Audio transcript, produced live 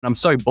I'm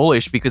so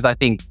bullish because I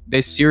think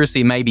there's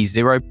seriously maybe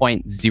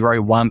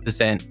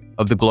 0.01%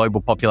 of the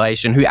global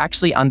population who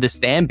actually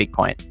understand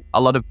Bitcoin. A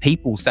lot of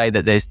people say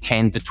that there's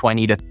 10 to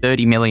 20 to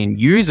 30 million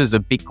users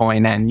of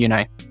Bitcoin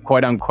and,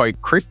 quote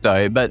unquote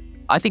crypto. But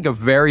I think a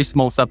very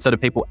small subset of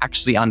people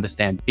actually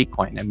understand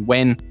Bitcoin. And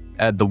when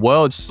the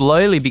world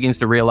slowly begins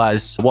to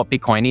realize what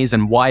Bitcoin is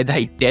and why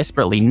they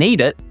desperately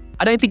need it,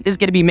 I don't think there's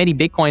going to be many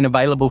Bitcoin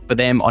available for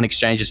them on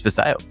exchanges for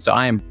sale. So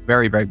I am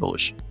very, very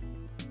bullish.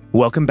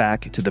 Welcome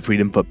back to the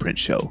Freedom Footprint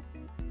Show,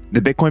 the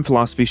Bitcoin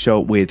philosophy show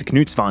with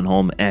Knut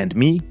Svanholm and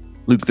me,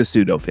 Luke the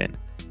Pseudofin.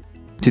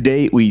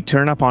 Today, we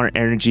turn up our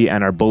energy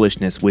and our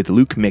bullishness with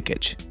Luke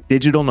Mikic,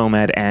 digital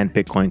nomad and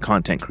Bitcoin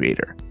content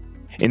creator.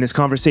 In this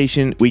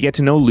conversation, we get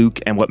to know Luke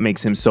and what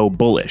makes him so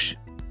bullish.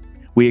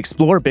 We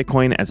explore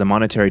Bitcoin as a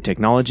monetary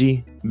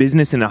technology,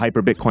 business in a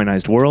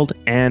hyper-Bitcoinized world,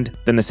 and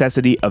the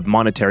necessity of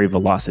monetary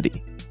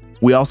velocity.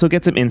 We also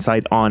get some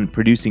insight on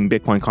producing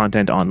Bitcoin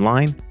content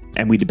online,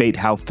 and we debate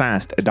how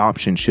fast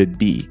adoption should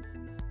be.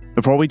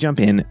 Before we jump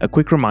in, a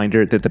quick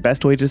reminder that the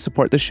best way to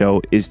support the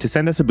show is to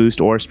send us a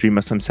boost or stream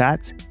us some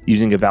sats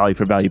using a value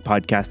for value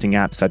podcasting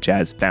app such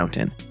as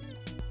Fountain.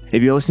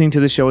 If you're listening to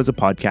the show as a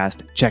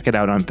podcast, check it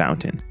out on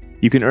Fountain.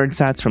 You can earn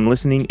sats from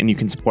listening and you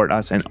can support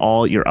us and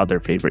all your other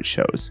favorite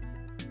shows.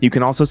 You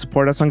can also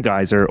support us on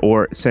Geyser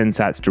or send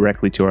sats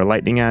directly to our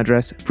Lightning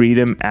address,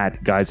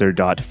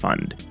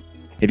 freedom@geyser.fund.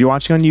 If you're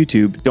watching on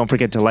YouTube, don't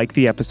forget to like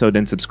the episode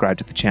and subscribe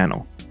to the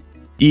channel.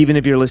 Even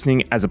if you're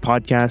listening as a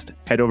podcast,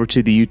 head over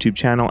to the YouTube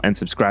channel and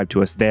subscribe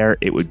to us there.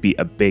 It would be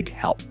a big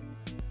help.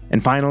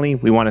 And finally,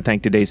 we want to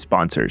thank today's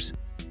sponsors,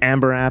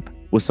 Amber app,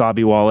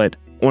 Wasabi Wallet,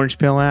 Orange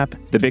Pill app,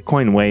 The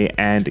Bitcoin Way,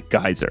 and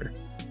Geyser.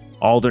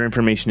 All their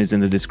information is in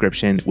the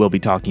description. We'll be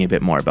talking a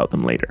bit more about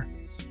them later.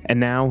 And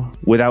now,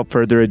 without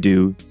further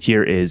ado,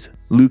 here is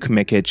Luke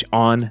Mikic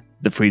on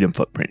the Freedom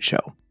Footprint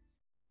Show.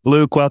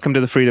 Luke, welcome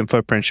to the Freedom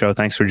Footprint Show.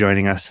 Thanks for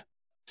joining us.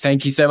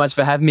 Thank you so much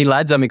for having me,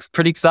 lads. I'm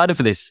pretty excited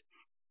for this.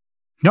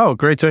 No,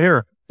 great to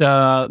hear.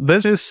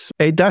 This is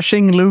a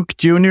dashing Luke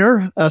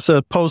Jr. as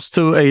opposed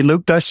to a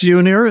Luke Dash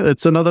Jr.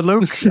 It's another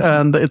Luke,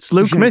 and it's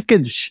Luke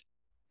Mikic.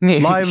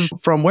 Live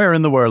from where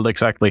in the world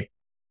exactly?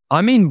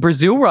 I'm in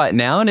Brazil right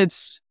now, and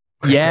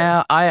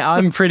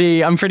I'm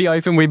pretty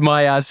open with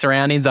my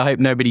surroundings. I hope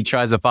nobody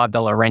tries a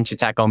 $5 wrench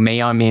attack on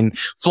me. I'm in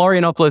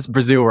Florianopolis,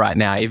 Brazil right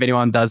now, if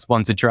anyone does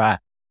want to try.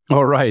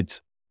 All right.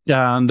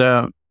 And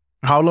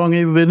how long have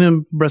you been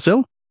in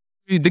Brazil?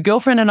 The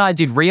girlfriend and I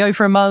did Rio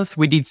for a month.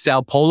 We did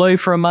Sao Paulo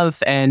for a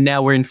month, and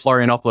now we're in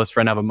Florianopolis for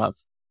another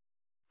month.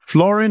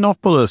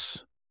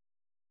 Florianopolis.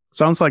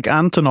 Sounds like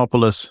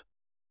Antonopolis.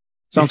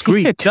 Sounds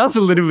Greek. It does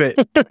a little bit.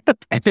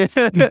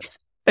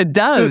 It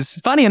does.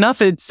 Funny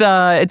enough, it's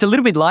a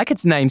little bit like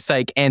its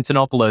namesake,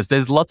 Antonopolis.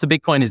 There's lots of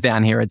Bitcoiners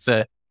down here. It's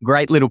a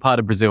great little part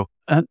of Brazil.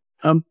 And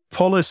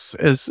polis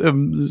is a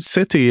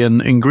city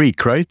in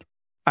Greek, right?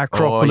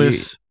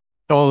 Acropolis.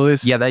 All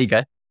this. Yeah, there you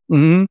go.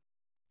 Mm-hmm.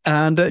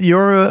 And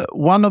you're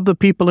one of the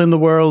people in the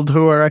world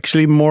who are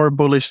actually more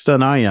bullish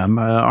than I am,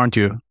 aren't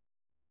you?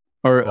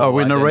 Or are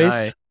we in a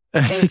race?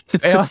 Let's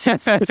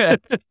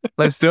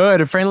do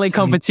it. A friendly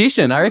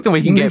competition. I reckon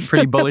we can get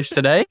pretty bullish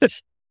today.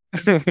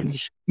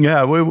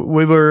 Yeah,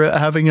 we were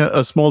having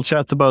a small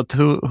chat about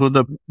who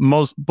the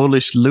most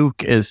bullish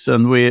Luke is,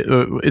 and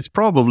it's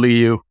probably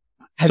you.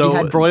 Have you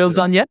had Broyles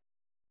on yet?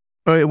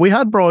 We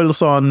had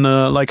Broyles on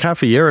like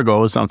half a year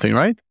ago or something,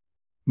 right?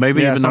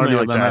 Maybe even earlier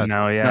like than that.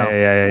 No,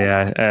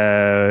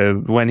 yeah.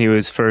 When he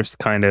was first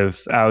kind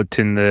of out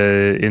in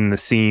the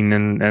scene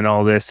and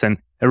all this, and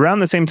around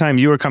the same time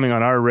you were coming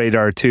on our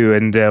radar too.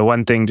 And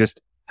one thing just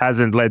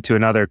hasn't led to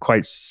another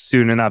quite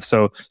soon enough.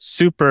 So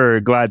super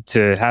glad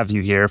to have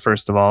you here,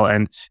 first of all.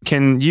 And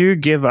can you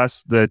give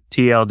us the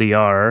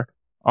TLDR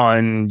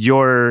on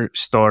your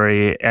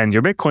story and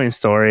your Bitcoin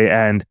story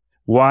and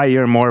why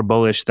you're more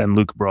bullish than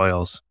Luke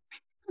Broyles?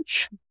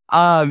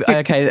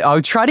 Okay,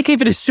 I'll try to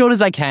keep it as short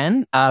as I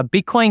can.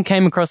 Bitcoin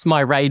came across my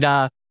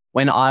radar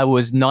when I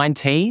was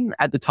 19.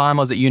 At the time,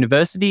 I was at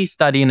university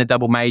studying a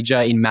double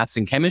major in maths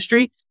and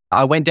chemistry.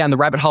 I went down the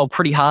rabbit hole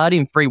pretty hard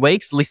in 3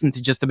 weeks, listened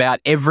to just about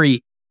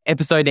every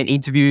episode and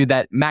interview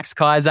that Max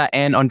Kaiser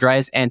and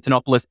Andreas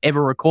Antonopoulos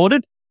ever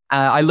recorded.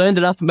 I learned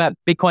enough about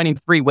Bitcoin in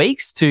 3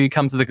 weeks to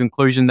come to the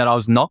conclusion that I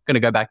was not going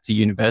to go back to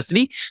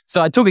university.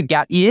 So I took a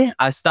gap year.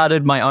 I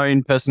started my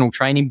own personal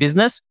training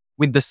business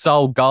with the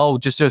sole goal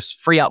just to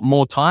free up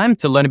more time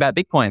to learn about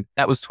Bitcoin.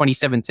 That was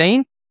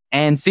 2017.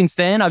 And since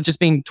then, I've just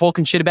been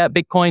talking shit about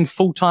Bitcoin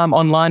full-time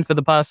online for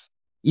the past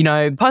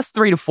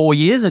 3 to 4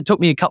 years. It took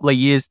me a couple of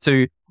years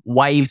to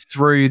wade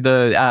through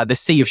the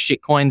sea of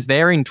shitcoins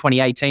there in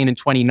 2018 and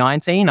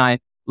 2019. I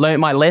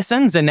learned my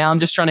lessons, and now I'm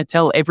just trying to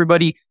tell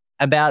everybody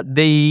about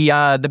the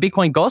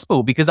Bitcoin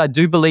gospel, because I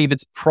do believe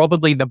it's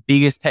probably the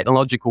biggest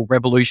technological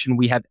revolution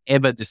we have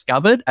ever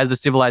discovered as a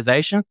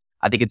civilization.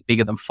 I think it's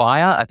bigger than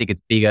fire. I think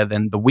it's bigger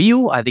than the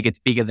wheel. I think it's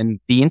bigger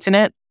than the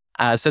internet.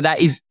 So that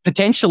is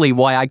potentially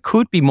why I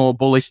could be more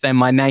bullish than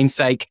my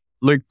namesake,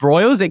 Luke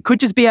Broyles. It could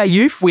just be our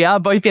youth. We are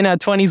both in our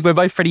 20s. We're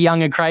both pretty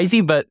young and crazy,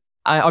 but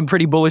I'm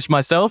pretty bullish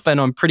myself, and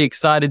I'm pretty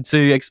excited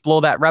to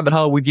explore that rabbit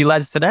hole with you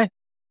lads today.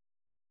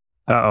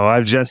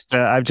 I've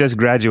just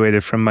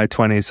graduated from my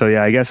 20s, so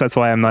yeah, I guess that's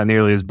why I'm not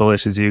nearly as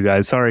bullish as you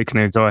guys. Sorry,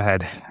 Knut, go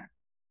ahead.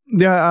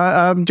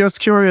 Yeah, I'm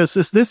just curious.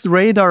 Is this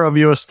radar of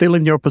yours still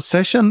in your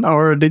possession,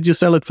 or did you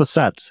sell it for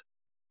sats?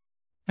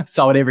 I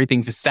sold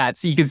everything for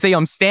sats. You can see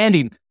I'm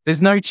standing.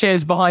 There's no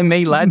chairs behind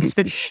me, lads.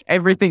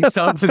 Everything's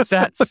sold for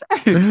sats.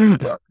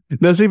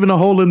 There's even a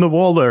hole in the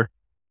wall there.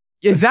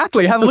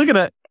 Exactly. Have a look at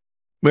it.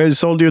 Well, you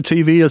sold your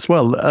TV as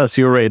well as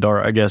your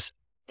radar, I guess.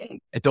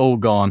 It's all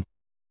gone.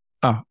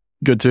 Ah,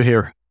 good to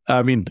hear.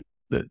 I mean,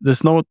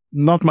 there's not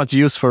much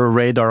use for a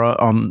radar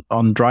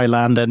on dry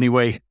land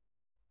anyway.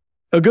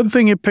 A good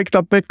thing you picked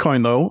up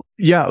Bitcoin, though.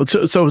 Yeah,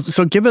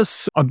 so give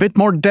us a bit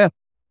more depth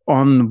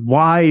on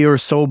why you're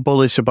so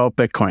bullish about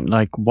Bitcoin.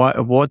 Like,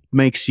 what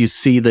makes you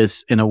see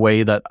this in a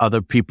way that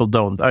other people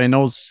don't? I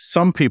know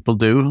some people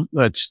do,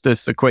 which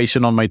this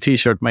equation on my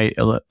T-shirt may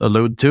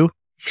allude to,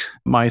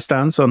 my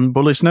stance on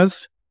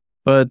bullishness.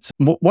 But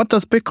what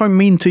does Bitcoin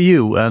mean to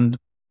you, and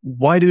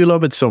why do you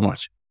love it so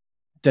much?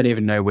 Don't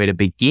even know where to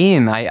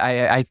begin.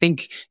 I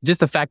think just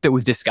the fact that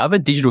we've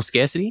discovered digital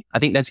scarcity, I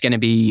think that's going to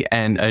be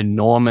an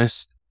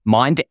enormous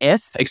mind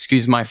F.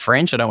 Excuse my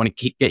French. I don't want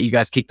to get you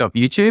guys kicked off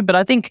YouTube, but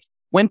I think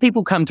when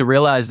people come to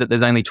realize that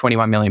there's only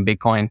 21 million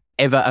Bitcoin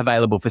ever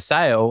available for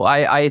sale,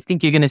 I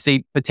think you're going to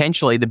see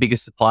potentially the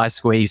biggest supply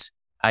squeeze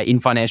in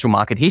financial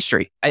market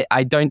history.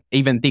 I don't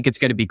even think it's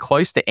going to be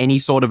close to any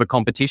sort of a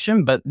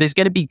competition, but there's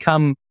going to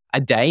become a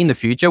day in the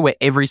future where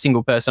every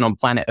single person on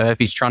planet Earth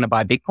is trying to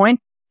buy Bitcoin.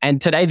 And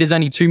today there's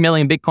only 2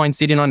 million Bitcoin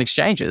sitting on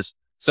exchanges.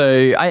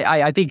 So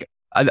I think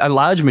a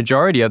large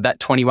majority of that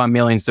 21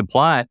 million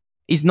supply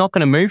is not going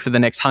to move for the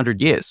next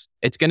 100 years.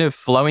 It's going to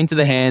flow into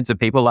the hands of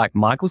people like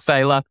Michael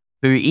Saylor,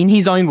 who in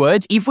his own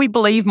words, if we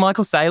believe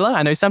Michael Saylor,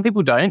 I know some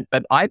people don't,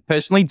 but I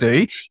personally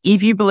do.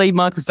 If you believe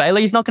Michael Saylor,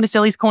 he's not going to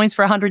sell his coins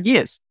for 100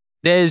 years.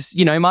 There's,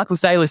 Michael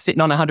Saylor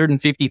sitting on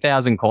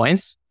 150,000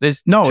 coins.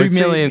 There's 2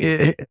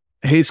 million.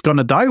 He's going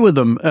to die with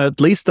them.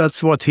 At least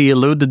that's what he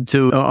alluded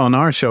to on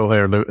our show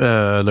here,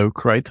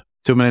 Luke, right?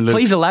 Too many Lukes.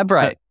 Please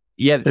elaborate.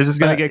 Yeah, this is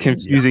going to get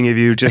confusing if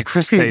you just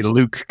say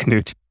Luke,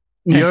 Knut.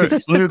 You're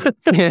Luke.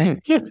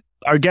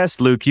 Our guest,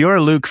 Luke.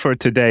 You're Luke for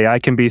today. I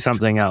can be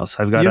something else.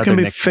 I've got. You other can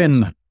be nicknames.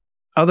 Finn.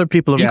 Other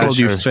people have called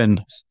you Finn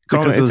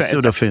because it's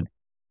pseudo Finn.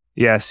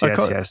 Yes.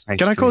 Thanks,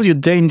 can I call you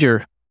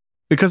Danger?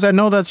 Because I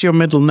know that's your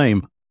middle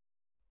name.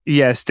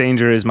 Yes,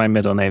 Danger is my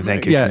middle name.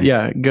 Thank you.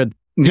 Yeah, good.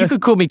 You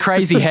could call me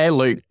Crazy Hair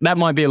Luke. That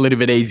might be a little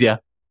bit easier.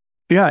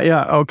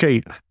 Yeah,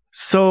 okay.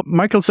 So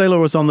Michael Saylor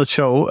was on the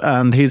show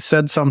and he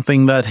said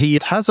something that he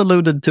has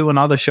alluded to in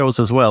other shows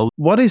as well.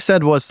 What he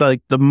said was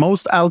like the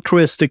most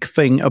altruistic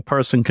thing a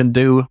person can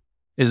do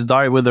is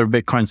die with their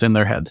Bitcoins in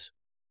their heads.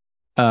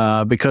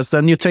 Because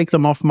then you take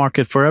them off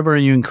market forever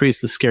and you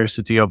increase the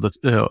scarcity of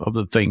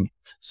the thing.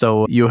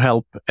 So you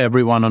help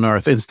everyone on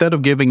Earth. Instead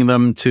of giving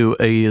them to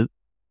a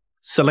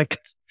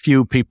select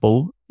few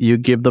people, you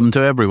give them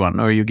to everyone,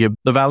 or you give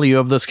the value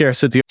of the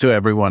scarcity to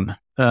everyone.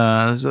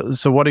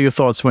 So what are your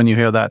thoughts when you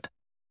hear that?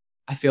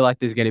 I feel like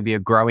there's going to be a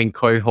growing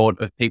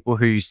cohort of people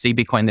who see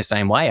Bitcoin the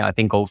same way. I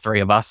think all three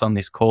of us on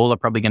this call are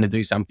probably going to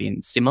do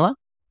something similar.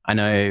 I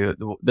know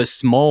the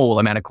small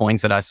amount of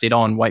coins that I sit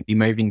on won't be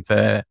moving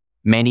for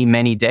many,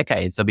 many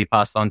decades. They'll be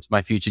passed on to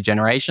my future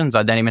generations.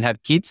 I don't even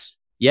have kids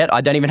yet.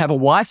 I don't even have a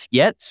wife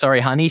yet. Sorry,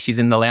 honey. She's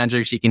in the lounge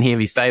room. She can hear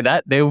me say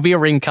that. There will be a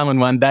ring coming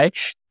one day.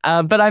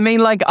 But I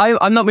mean, like,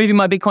 I'm not moving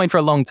my Bitcoin for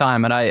a long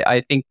time. And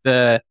I think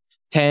the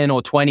 10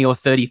 or 20 or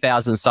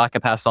 30,000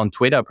 psychopaths on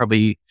Twitter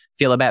probably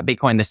feel about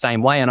Bitcoin the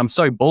same way. And I'm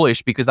so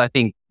bullish because I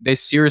think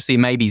there's seriously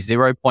maybe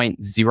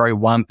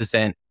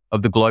 0.01%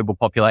 of the global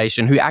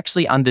population who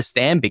actually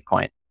understand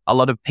Bitcoin. A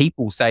lot of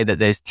people say that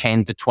there's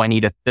 10 to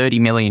 20 to 30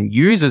 million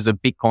users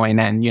of Bitcoin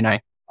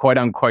and, quote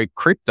unquote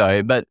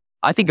crypto. But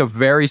I think a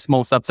very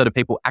small subset of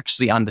people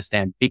actually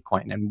understand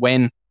Bitcoin. And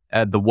when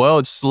the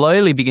world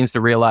slowly begins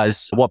to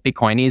realize what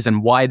Bitcoin is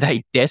and why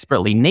they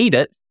desperately need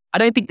it, I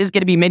don't think there's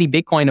going to be many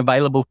Bitcoin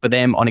available for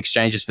them on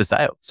exchanges for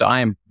sale. So I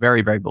am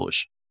very, very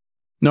bullish.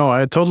 No,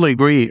 I totally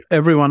agree.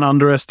 Everyone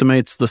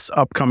underestimates this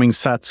upcoming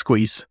SAT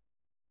squeeze.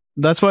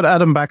 That's what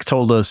Adam Back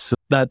told us,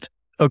 that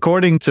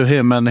according to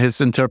him and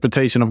his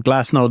interpretation of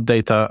Glassnode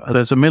data,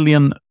 there's a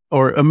million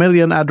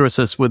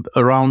addresses with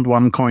around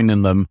one coin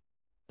in them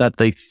that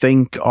they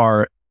think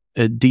are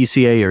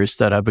DCAers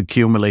that have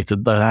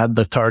accumulated, that had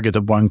the target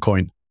of one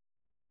coin.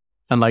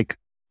 And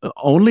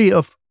only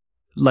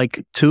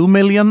 2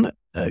 million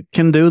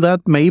can do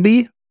that,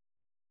 maybe.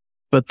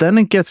 But then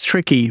it gets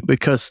tricky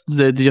because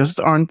there just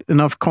aren't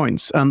enough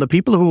coins. And the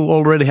people who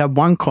already have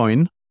one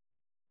coin,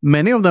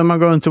 many of them are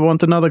going to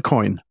want another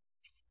coin.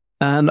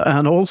 And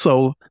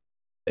also,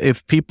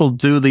 if people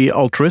do the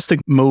altruistic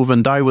move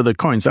and die with the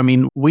coins, I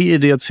mean, we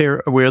idiots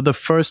here, we're the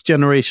first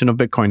generation of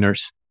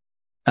Bitcoiners.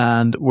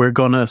 And we're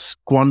going to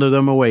squander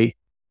them away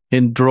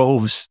in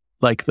droves.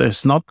 Like,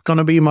 there's not going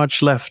to be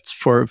much left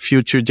for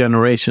future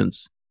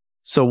generations.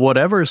 So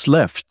whatever's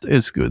left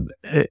is good.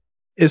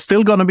 It's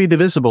still going to be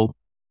divisible.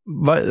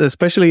 but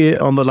especially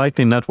on the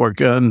Lightning Network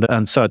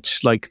and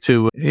such, like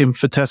to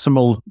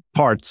infinitesimal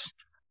parts.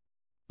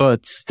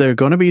 But they're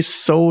going to be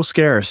so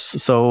scarce.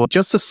 So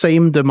just the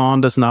same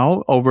demand as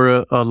now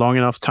over a long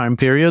enough time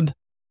period,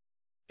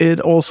 it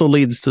also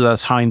leads to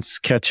that Heinz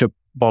ketchup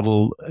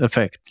bottle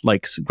effect,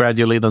 like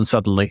gradually then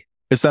suddenly.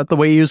 Is that the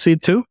way you see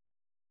it too?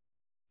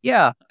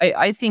 Yeah,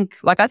 I think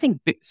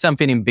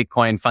something in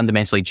Bitcoin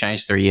fundamentally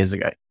changed 3 years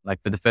ago.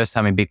 Like for the first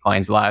time in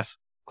Bitcoin's life,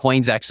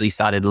 coins actually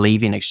started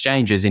leaving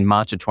exchanges in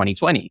March of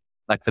 2020.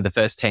 Like for the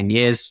first 10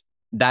 years,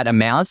 that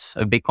amount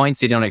of Bitcoin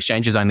sitting on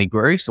exchanges only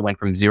grew. So it went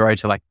from 0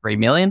 to like 3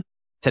 million.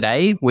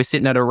 Today, we're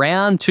sitting at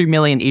around 2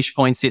 million-ish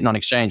coins sitting on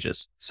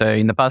exchanges. So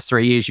in the past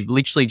 3 years, you've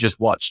literally just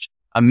watched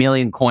 1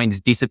 million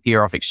coins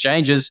disappear off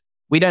exchanges.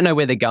 We don't know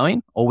where they're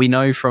going. All we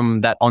know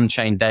from that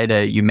on-chain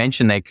data you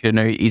mentioned there,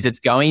 Kuno, is it's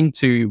going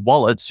to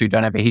wallets who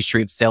don't have a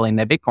history of selling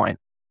their Bitcoin.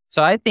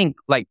 So I think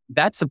like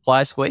that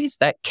supply squeeze,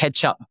 that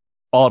ketchup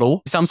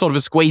bottle, some sort of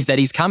a squeeze that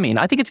is coming,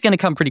 I think it's going to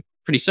come pretty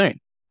soon.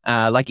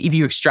 Like if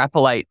you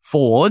extrapolate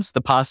forwards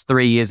the past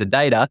 3 years of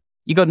data,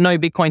 you got no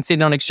Bitcoin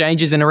sitting on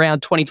exchanges in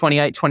around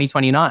 2028,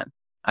 2029.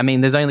 I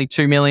mean, there's only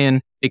 2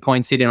 million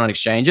Bitcoin sitting on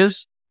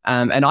exchanges.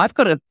 And I've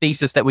got a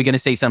thesis that we're going to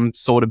see some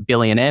sort of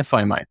billionaire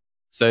FOMO.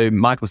 So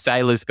Michael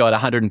Saylor's got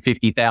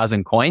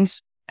 150,000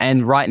 coins.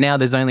 And right now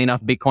there's only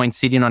enough Bitcoin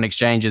sitting on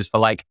exchanges for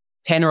like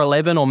 10 or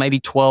 11 or maybe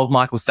 12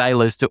 Michael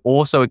Saylors to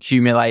also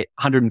accumulate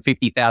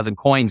 150,000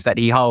 coins that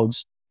he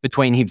holds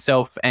between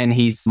himself and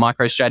his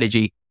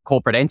MicroStrategy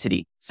corporate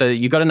entity. So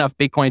you got enough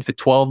Bitcoin for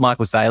 12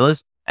 Michael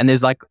Saylors. And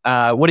there's like,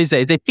 what is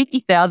there? Is there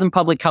 50,000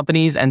 public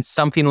companies and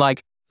something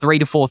like 3,000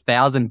 to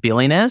 4,000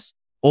 billionaires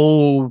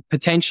all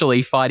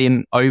potentially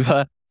fighting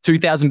over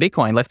 2,000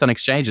 Bitcoin left on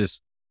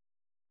exchanges?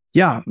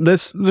 Yeah,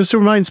 this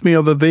reminds me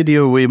of a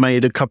video we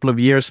made a couple of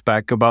years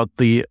back about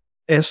the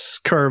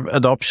S-curve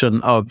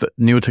adoption of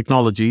new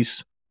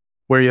technologies,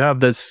 where you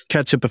have this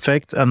catch-up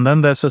effect, and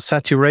then there's a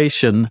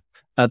saturation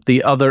at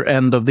the other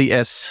end of the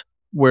S,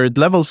 where it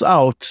levels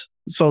out.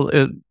 So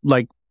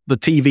like the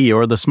TV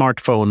or the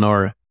smartphone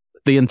or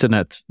the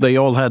internet, they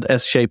all had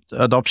S-shaped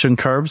adoption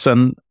curves,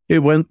 and it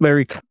went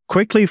very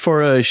quickly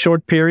for a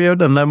short period.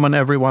 And then when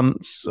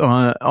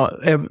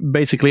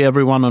basically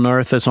everyone on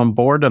Earth is on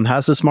board and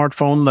has a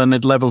smartphone, then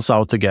it levels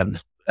out again.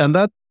 And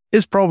that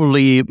is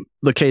probably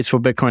the case for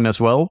Bitcoin as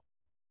well.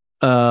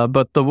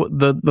 But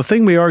the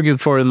thing we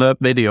argued for in that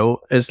video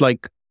is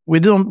like,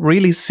 we don't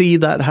really see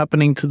that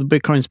happening to the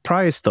Bitcoin's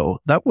price though.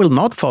 That will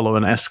not follow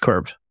an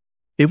S-curve.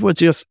 It would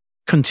just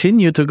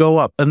continue to go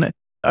up. And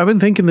I've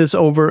been thinking this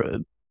over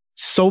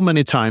so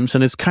many times,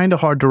 and it's kind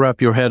of hard to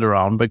wrap your head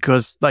around,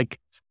 because like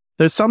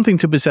there's something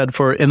to be said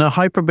for in a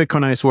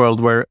hyper-Bitcoinized world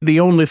where the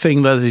only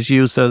thing that is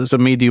used as a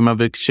medium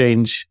of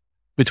exchange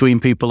between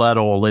people at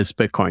all is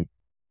Bitcoin.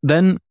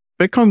 Then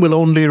Bitcoin will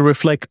only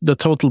reflect the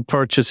total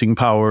purchasing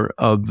power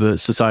of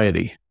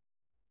society.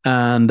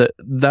 And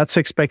that's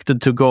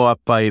expected to go up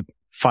by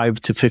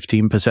 5 to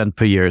 15%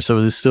 per year. So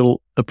it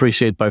still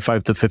appreciate by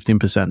 5 to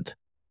 15%.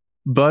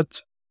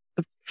 But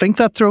think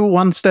that through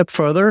one step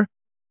further.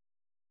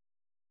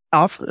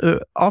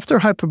 After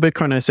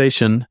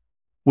hyper-Bitcoinization,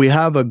 we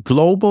have a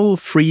global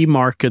free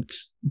market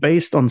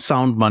based on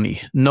sound money,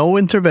 no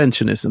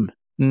interventionism,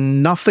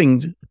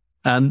 nothing.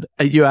 And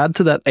you add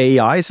to that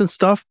AIs and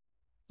stuff,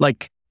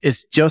 like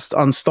it's just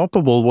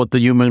unstoppable what the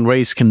human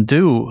race can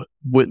do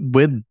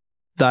with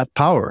that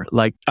power.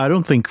 Like, I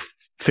don't think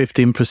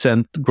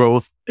 15%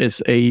 growth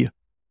is a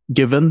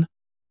given,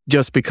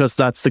 just because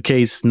that's the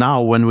case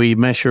now when we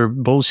measure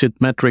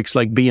bullshit metrics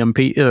like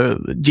BNP,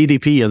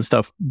 GDP and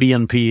stuff.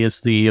 BNP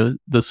is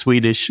the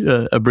Swedish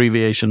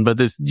abbreviation, but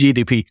it's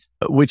GDP,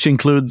 which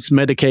includes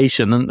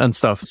medication and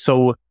stuff.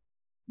 So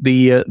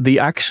the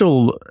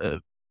actual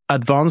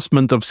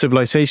advancement of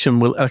civilization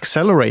will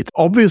accelerate,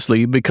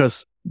 obviously,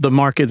 because the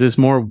market is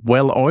more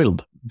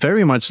well-oiled.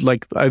 Very much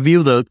like I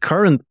view the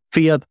current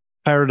fiat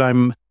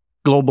paradigm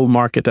global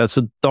market as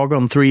a dog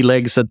on three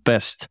legs at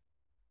best,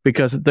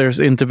 because there's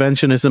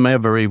interventionism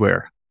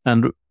everywhere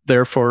and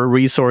therefore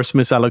resource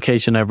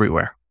misallocation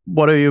everywhere.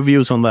 What are your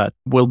views on that?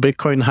 Will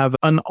Bitcoin have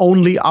an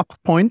only up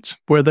point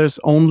where there's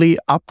only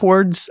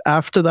upwards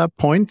after that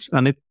point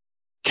and it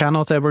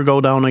cannot ever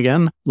go down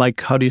again?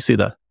 Like, how do you see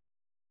that?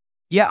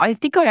 Yeah, I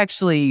think I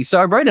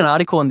wrote an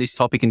article on this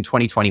topic in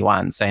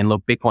 2021 saying,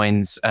 look,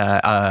 Bitcoin's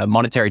a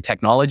monetary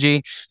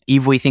technology.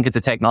 If we think it's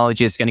a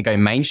technology that's going to go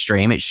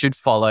mainstream, it should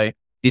follow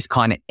this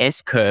kind of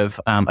S-curve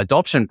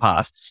adoption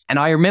path. And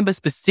I remember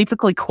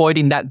specifically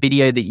quoting that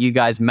video that you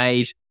guys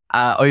made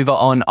over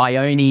on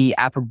Ione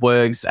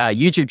Appelberg's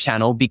YouTube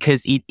channel,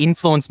 because it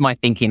influenced my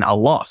thinking a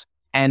lot.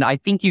 And I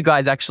think you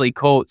guys actually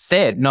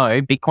said,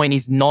 no, Bitcoin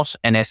is not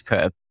an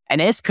S-curve.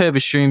 An S-curve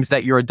assumes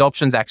that your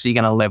adoption's actually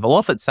going to level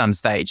off at some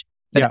stage.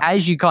 But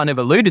as you kind of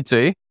alluded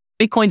to,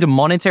 Bitcoin's a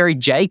monetary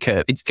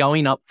J-curve. It's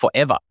going up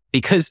forever,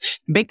 because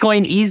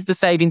Bitcoin is the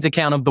savings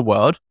account of the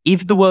world.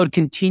 If the world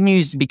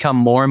continues to become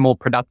more and more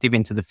productive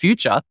into the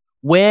future,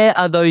 where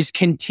are those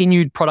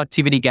continued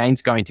productivity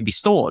gains going to be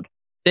stored?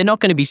 they're not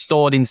going to be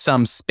stored in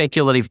some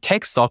speculative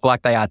tech stock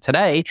like they are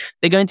today.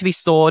 They're going to be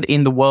stored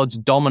in the world's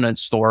dominant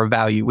store of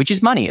value, which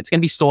is money. It's going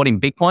to be stored in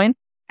Bitcoin,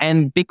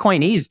 and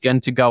Bitcoin is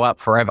going to go up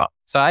forever.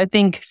 So I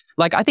think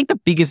the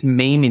biggest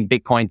meme in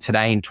Bitcoin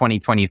today in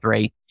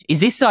 2023 is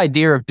this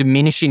idea of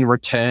diminishing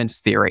returns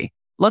theory.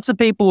 Lots of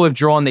people have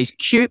drawn these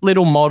cute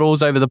little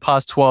models over the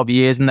past 12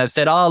 years and they've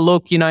said, oh,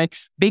 look,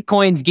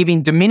 Bitcoin's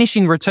giving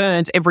diminishing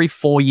returns every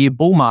 4-year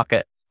bull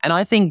market. And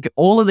I think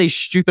all of these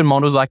stupid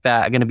models like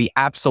that are going to be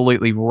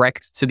absolutely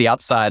wrecked to the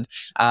upside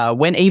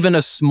when even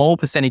a small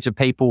percentage of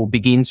people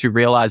begin to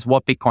realize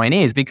what Bitcoin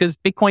is, because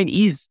Bitcoin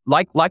is,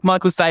 like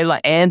Michael Saylor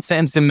and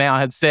Samson Mow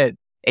have said,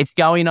 it's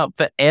going up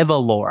forever,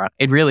 Laura.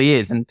 It really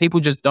is. And people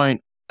just they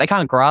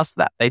can't grasp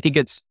that. They think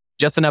it's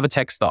just another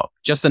tech stock,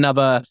 just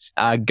another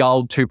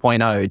gold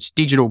 2.0. It's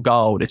digital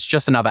gold. It's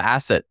just another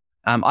asset.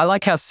 I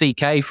like how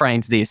CK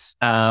frames this.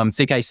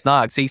 CK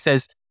Snarks, he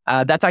says,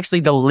 that's actually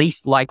the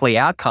least likely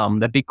outcome,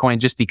 that Bitcoin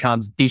just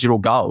becomes digital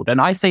gold.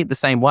 And I see it the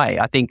same way.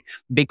 I think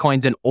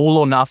Bitcoin's an all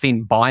or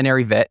nothing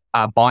binary bet,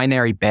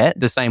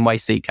 the same way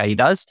CK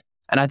does.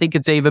 And I think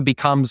it's either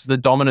becomes the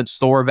dominant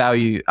store of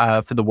value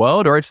for the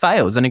world, or it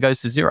fails and it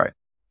goes to zero.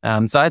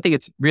 So I think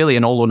it's really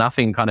an all or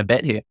nothing kind of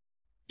bet here.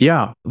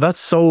 Yeah, that's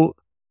so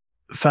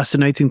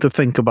fascinating to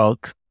think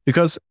about,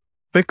 because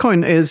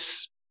Bitcoin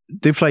is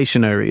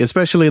deflationary,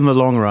 especially in the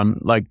long run.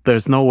 Like,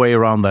 there's no way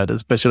around that,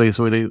 especially as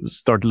we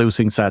start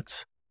losing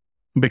sats.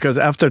 Because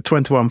after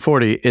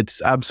 2140,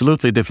 it's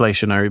absolutely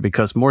deflationary,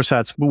 because more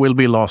sats will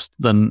be lost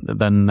than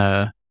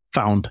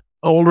found.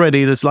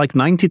 Already, it's like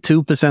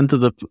 92% of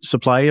the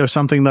supply or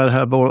something that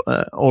have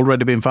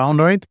already been found,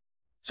 right?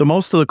 So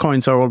most of the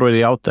coins are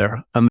already out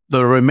there. And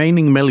the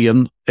remaining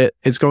million,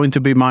 it's going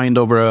to be mined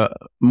over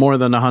more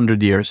than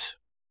 100 years,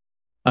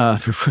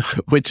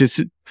 which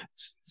is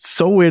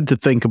so weird to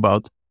think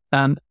about.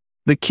 And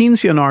the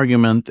Keynesian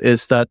argument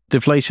is that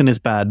deflation is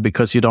bad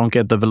because you don't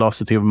get the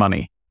velocity of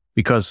money,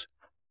 because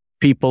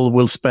people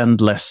will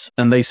spend less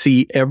and they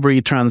see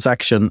every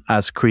transaction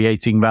as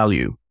creating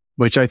value,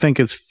 which I think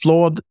is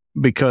flawed,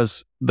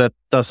 because that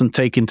doesn't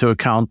take into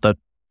account that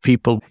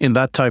people in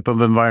that type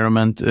of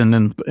environment, in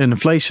an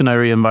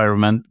inflationary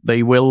environment,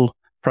 they will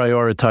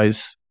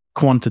prioritize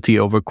quantity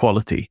over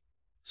quality.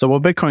 So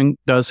what Bitcoin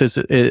does is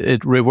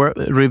it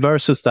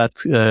reverses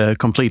that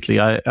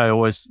completely. I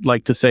always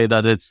like to say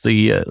that it's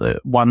the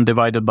one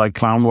divided by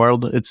clown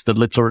world. It's the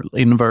literal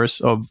inverse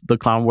of the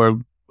clown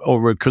world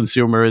over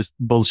consumerist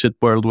bullshit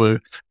world, we're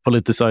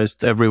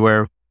politicized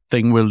everywhere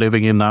thing we're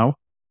living in now.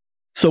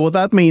 So what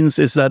that means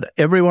is that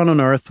everyone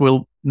on earth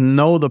will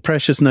know the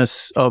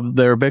preciousness of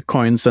their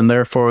Bitcoins, and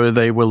therefore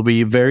they will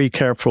be very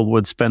careful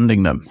with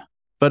spending them.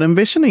 But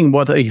envisioning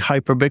what a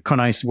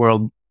hyper-Bitcoinized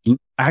world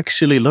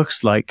actually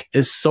looks like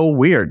is so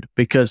weird,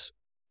 because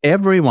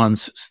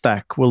everyone's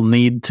stack will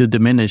need to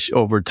diminish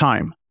over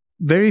time.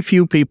 Very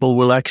few people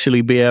will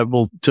actually be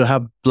able to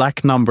have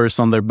black numbers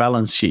on their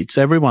balance sheets.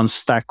 Everyone's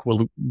stack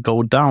will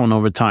go down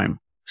over time.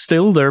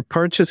 Still, their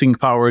purchasing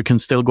power can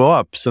still go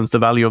up, since the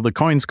value of the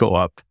coins go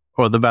up,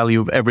 or the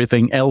value of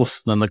everything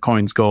else than the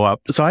coins go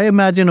up. So I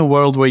imagine a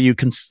world where you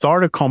can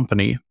start a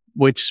company,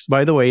 which,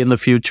 by the way, in the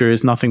future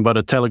is nothing but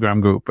a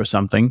Telegram group or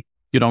something.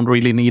 You don't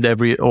really need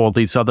all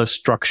these other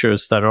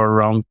structures that are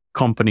around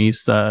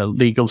companies,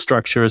 legal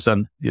structures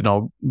and,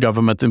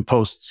 government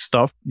imposed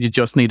stuff. You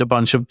just need a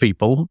bunch of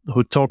people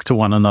who talk to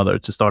one another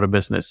to start a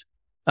business.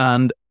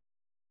 And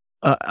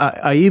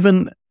I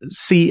even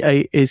see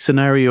a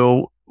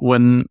scenario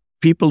when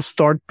people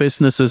start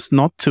businesses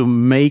not to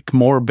make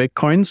more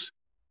Bitcoins,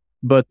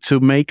 but to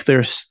make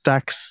their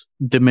stacks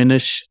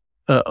diminish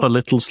a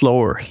little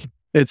slower.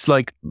 It's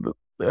like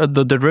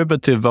the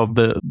derivative of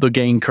the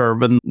gain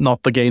curve and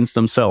not the gains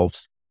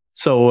themselves.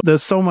 So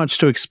there's so much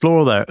to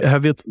explore there.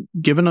 Have you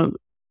given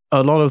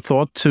a lot of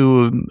thought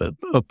to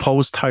a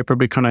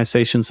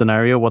post-hyper-Bitcoinization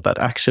scenario, what that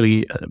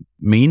actually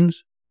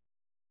means?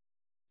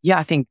 Yeah,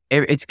 I think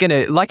it's going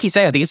to, like you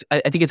say, I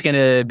think it's going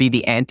to be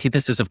the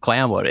antithesis of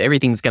clown world.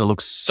 Everything's going to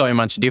look so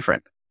much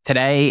different.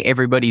 Today,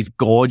 everybody's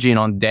gorging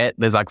on debt.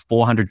 There's like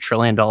 $400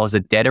 trillion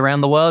of debt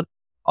around the world.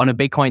 On a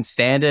Bitcoin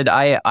standard,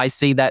 I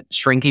see that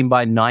shrinking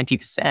by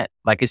 90%.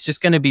 Like, it's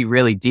just going to be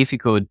really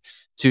difficult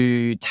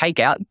to take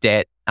out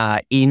debt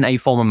in a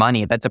form of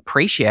money that's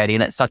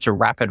appreciating at such a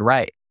rapid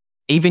rate.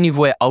 Even if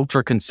we're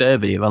ultra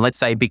conservative, and let's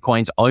say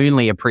Bitcoin's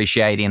only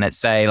appreciating at,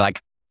 say,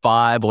 like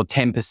 5 or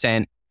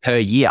 10% per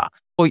year.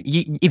 Well,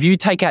 if you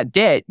take out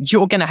debt,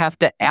 you're going to have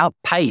to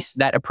outpace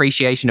that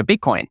appreciation of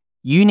Bitcoin.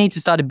 You need to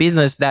start a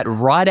business that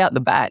right out the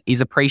bat is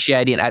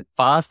appreciating at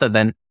faster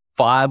than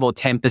 5 or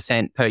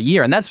 10% per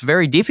year. And that's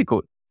very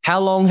difficult.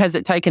 How long has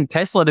it taken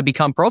Tesla to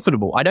become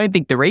profitable? I don't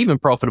think they're even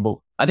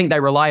profitable. I think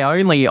they rely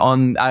only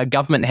on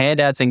government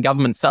handouts and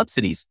government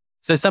subsidies.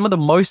 So some of the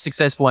most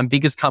successful and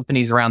biggest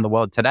companies around the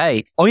world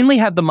today only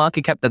have the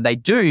market cap that they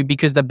do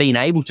because they've been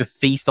able to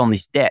feast on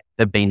this debt.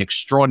 They've been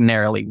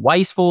extraordinarily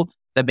wasteful.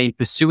 They've been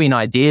pursuing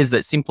ideas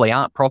that simply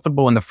aren't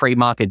profitable and the free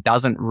market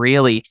doesn't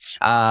really,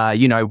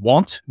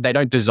 want. They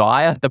don't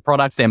desire the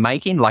products they're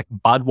making, like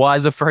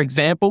Budweiser, for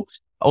example.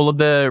 all of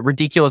the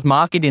ridiculous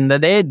marketing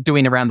that they're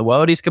doing around the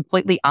world is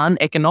completely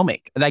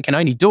uneconomic. They can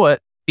only do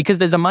it because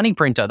there's a money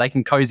printer they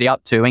can cozy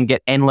up to and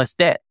get endless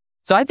debt.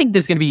 So I think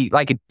there's going to be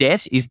like a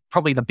debt is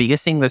probably the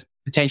biggest thing that's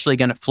potentially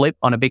going to flip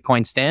on a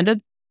Bitcoin standard.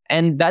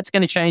 And that's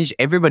going to change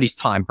everybody's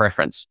time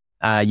preference.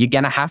 You're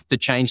going to have to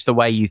change the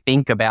way you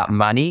think about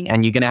money,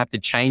 and you're going to have to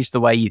change the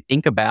way you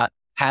think about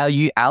how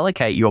you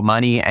allocate your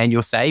money and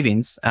your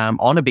savings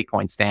on a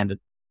Bitcoin standard.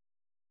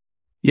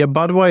 Yeah,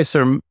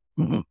 Budweiser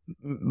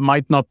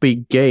might not be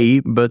gay,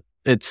 but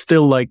it's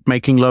still like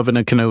making love in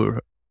a canoe.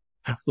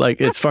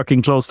 Like it's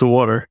fucking close to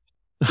water.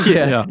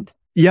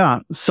 Yeah.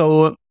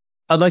 So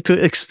I'd like to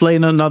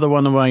explain another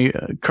one of my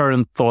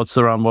current thoughts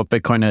around what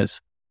Bitcoin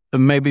is.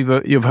 Maybe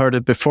you've heard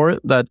it before,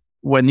 that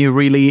when you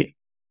really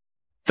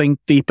think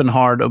deep and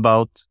hard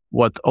about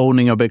what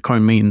owning a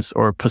Bitcoin means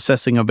or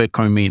possessing a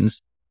Bitcoin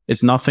means,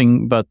 it's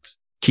nothing but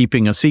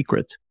keeping a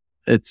secret.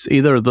 It's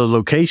either the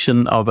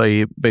location of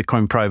a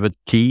Bitcoin private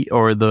key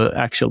or the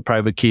actual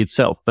private key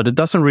itself. But it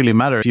doesn't really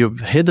matter. If you've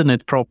hidden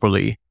it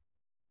properly,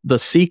 the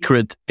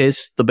secret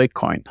is the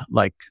Bitcoin.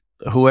 Like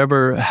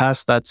whoever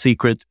has that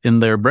secret in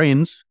their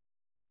brains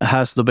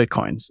has the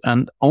Bitcoins,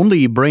 and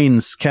only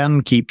brains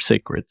can keep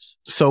secrets.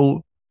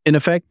 So in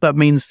effect, that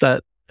means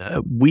that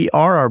we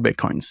are our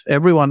Bitcoins.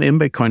 Everyone in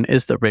Bitcoin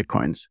is their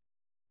Bitcoins.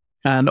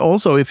 And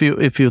also, if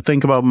you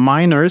think about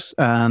miners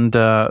and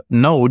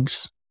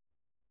nodes,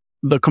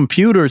 the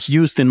computers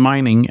used in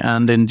mining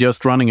and in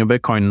just running a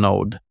Bitcoin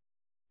node,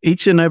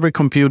 each and every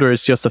computer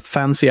is just a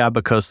fancy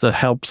abacus that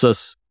helps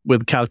us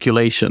with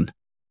calculation.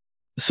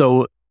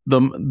 So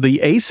the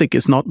ASIC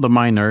is not the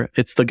miner,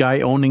 it's the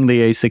guy owning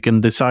the ASIC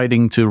and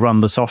deciding to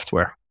run the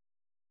software.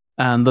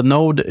 And the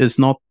node is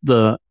not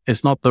the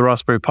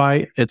Raspberry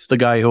Pi, it's the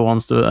guy who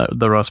owns the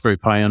Raspberry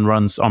Pi and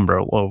runs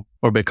Umbra or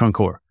Bitcoin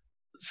Core.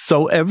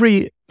 So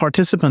every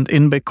participant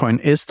in Bitcoin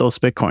is those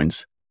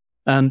Bitcoins.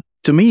 And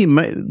to me,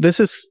 this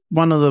is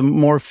one of the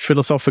more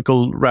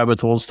philosophical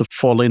rabbit holes to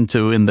fall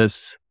into in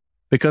this,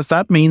 because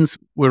that means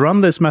we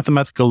run this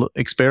mathematical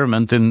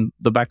experiment in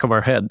the back of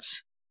our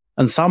heads,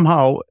 and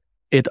somehow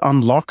it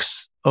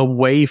unlocks a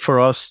way for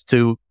us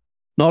to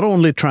not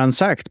only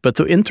transact, but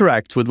to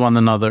interact with one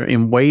another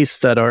in ways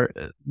that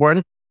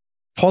weren't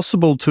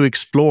possible to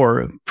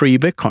explore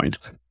pre-Bitcoin.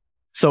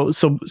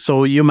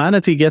 So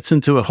humanity gets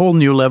into a whole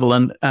new level,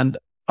 and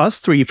us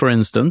three, for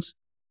instance,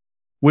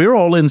 we're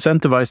all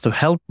incentivized to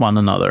help one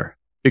another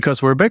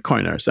because we're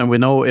Bitcoiners, and we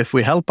know if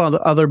we help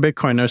other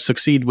Bitcoiners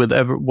succeed with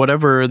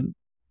whatever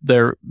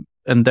their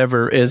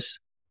endeavor is,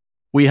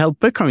 we help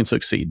Bitcoin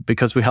succeed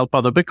because we help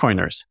other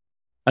Bitcoiners.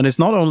 And it's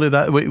not only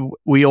that,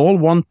 we all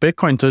want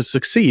Bitcoin to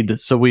succeed.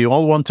 So we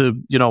all want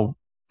to,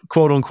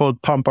 quote unquote,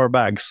 pump our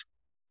bags,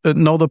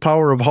 know the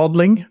power of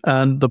hodling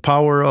and the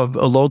power of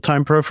a low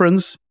time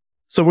preference.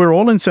 So we're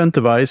all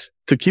incentivized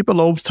to keep a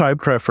low time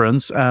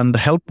preference and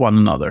help one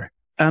another.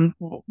 And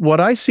what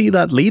I see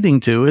that leading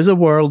to is a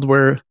world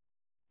where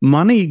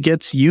money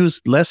gets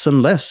used less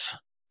and less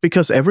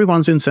because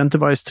everyone's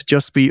incentivized to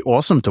just be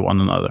awesome to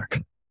one another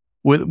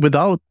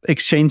without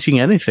exchanging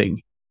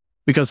anything.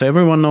 Because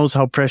everyone knows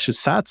how precious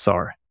sats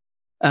are.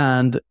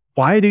 And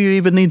why do you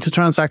even need to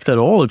transact at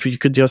all if you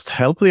could just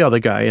help the other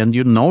guy and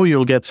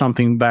you'll get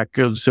something back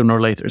sooner or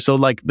later? So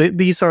like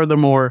these are the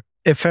more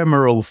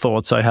ephemeral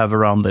thoughts I have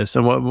around this.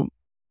 And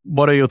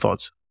what are your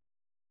thoughts?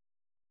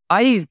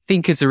 I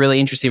think it's a really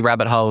interesting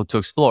rabbit hole to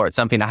explore. It's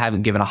something I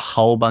haven't given a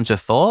whole bunch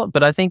of thought,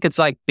 but I think it's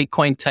like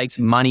Bitcoin takes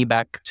money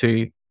back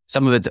to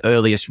some of its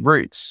earliest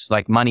roots.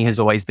 Like money has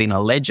always been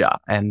a ledger,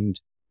 and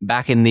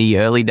back in the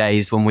early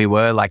days when we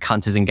were like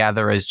hunters and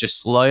gatherers,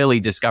 just slowly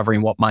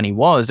discovering what money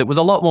was, it was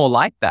a lot more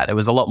like that. It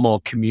was a lot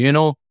more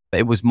communal.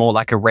 It was more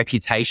like a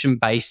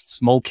reputation-based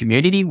small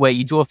community where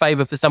you do a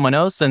favor for someone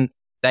else and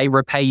they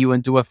repay you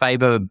and do a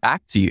favor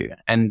back to you.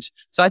 And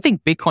so I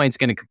think Bitcoin's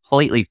going to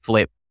completely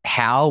flip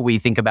how we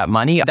think about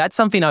money. That's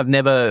something I've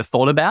never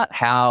thought about,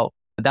 how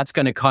that's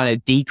going to kind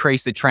of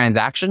decrease the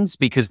transactions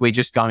because we're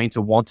just going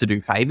to want to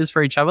do favors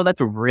for each other.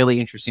 That's a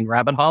really interesting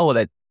rabbit hole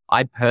that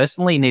I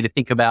personally need to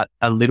think about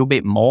a little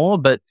bit more.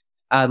 But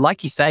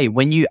like you say,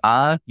 when you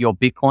are your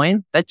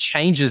Bitcoin, that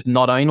changes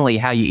not only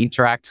how you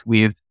interact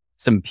with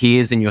some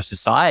peers in your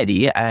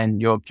society and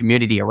your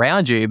community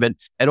around you, but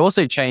it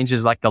also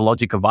changes like the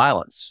logic of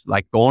violence.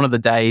 Like gone are the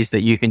days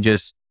that you can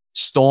just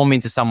storm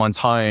into someone's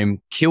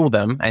home, kill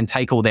them and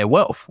take all their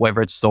wealth,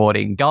 whether it's stored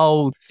in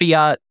gold,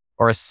 fiat,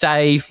 or a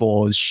safe,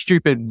 or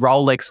stupid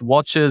Rolex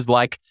watches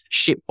like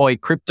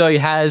Shitboy Crypto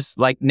has.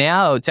 Like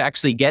now to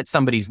actually get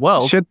somebody's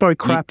wealth. Shitboy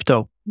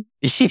Crypto.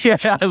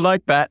 Yeah, I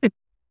like that.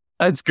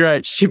 That's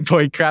great.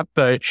 Shitboy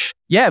Crypto.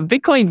 Yeah,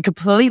 Bitcoin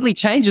completely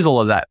changes all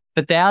of that.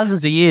 For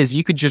thousands of years,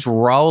 you could just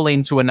roll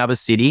into another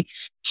city,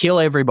 kill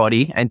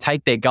everybody and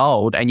take their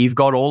gold and you've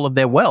got all of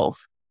their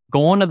wealth.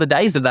 Gone are the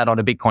days of that on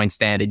a Bitcoin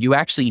standard. You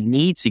actually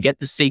need to get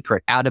the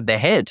secret out of their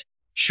head.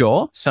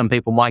 Sure, some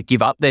people might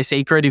give up their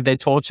secret if they're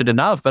tortured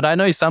enough, but I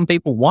know some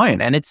people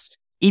won't. And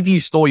if you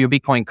store your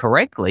Bitcoin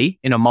correctly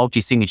in a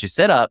multi-signature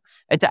setup,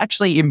 it's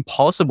actually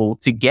impossible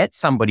to get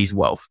somebody's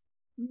wealth.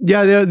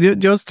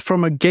 Just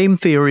from a game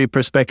theory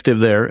perspective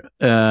there,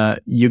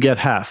 you get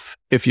half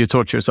if you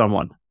torture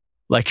someone.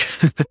 Like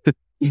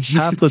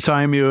half the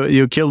time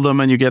you kill them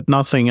and you get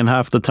nothing, and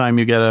half the time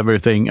you get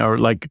everything. Or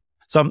like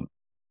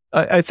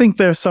I think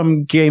there's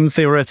some game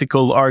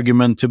theoretical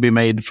argument to be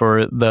made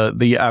for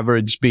the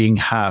average being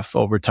half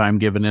over time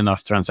given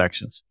enough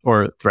transactions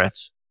or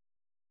threats.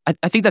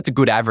 I think that's a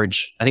good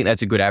average.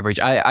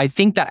 I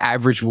think that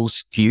average will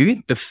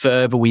skew the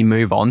further we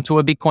move on to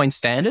a Bitcoin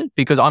standard,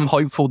 because I'm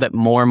hopeful that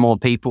more and more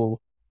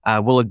people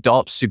will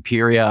adopt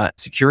superior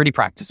security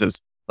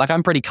practices. Like,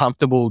 I'm pretty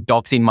comfortable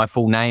doxing my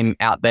full name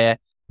out there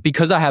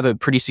because I have a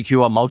pretty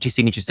secure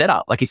multi-signature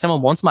setup. Like, if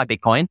someone wants my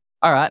Bitcoin,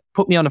 all right,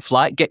 put me on a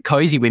flight, get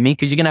cozy with me,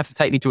 because you're going to have to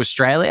take me to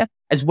Australia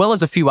as well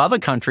as a few other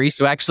countries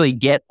to actually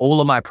get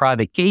all of my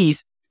private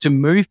keys to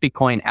move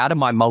Bitcoin out of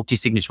my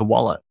multi-signature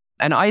wallet.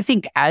 And I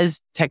think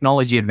as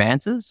technology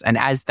advances and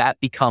as that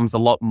becomes a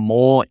lot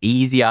more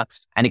easier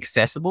and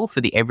accessible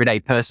for the everyday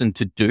person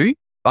to do,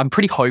 I'm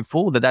pretty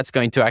hopeful that that's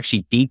going to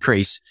actually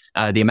decrease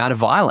the amount of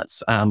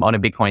violence on a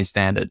Bitcoin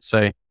standard.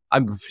 So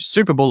I'm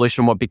super bullish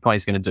on what Bitcoin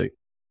is going to do.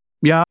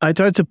 Yeah, I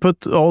tried to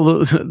put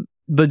all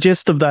the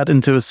gist of that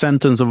into a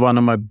sentence of one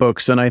of my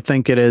books. And I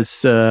think it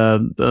is,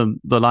 the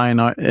line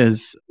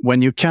is,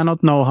 when you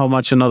cannot know how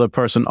much another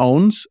person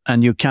owns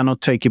and you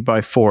cannot take it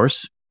by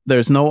force,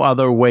 there's no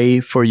other way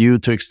for you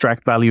to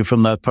extract value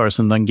from that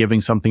person than giving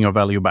something of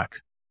value back.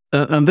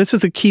 And this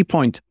is a key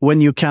point,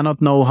 when you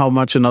cannot know how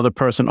much another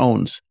person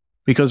owns.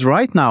 Because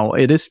right now,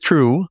 it is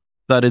true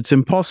that it's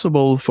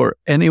impossible for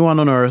anyone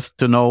on earth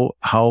to know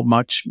how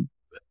much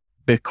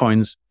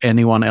Bitcoins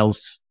anyone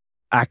else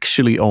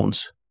actually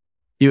owns.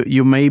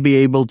 You may be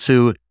able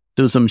to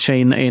do some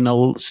chain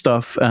anal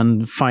stuff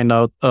and find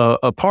out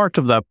a part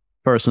of that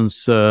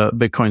person's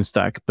Bitcoin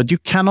stack, but you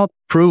cannot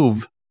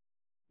prove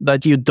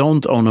that you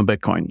don't own a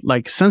Bitcoin.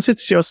 Like, since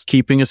it's just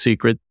keeping a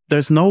secret,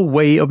 there's no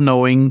way of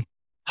knowing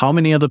how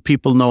many other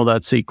people know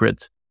that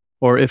secret,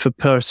 or if a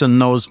person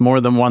knows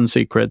more than one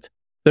secret.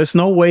 There's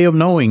no way of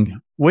knowing,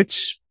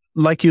 which,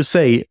 like you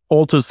say,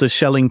 alters the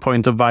Schelling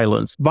point of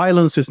violence.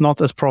 Violence is not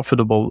as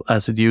profitable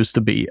as it used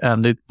to be,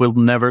 and it will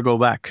never go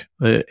back.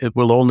 It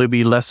will only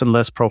be less and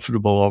less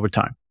profitable over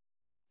time.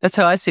 That's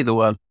how I see the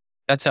world.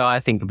 That's how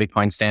I think the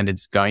Bitcoin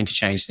standard's going to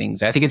change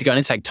things. I think it's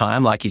going to take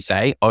time, like you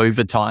say,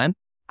 over time.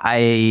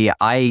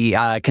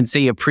 I can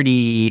see a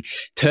pretty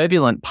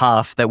turbulent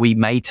path that we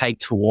may take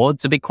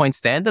towards a Bitcoin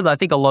standard. I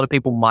think a lot of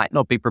people might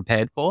not be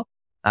prepared for.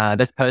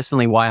 That's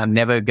personally why I'm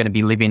never going to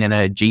be living in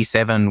a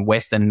G7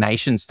 Western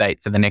nation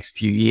state for the next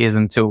few years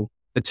until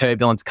the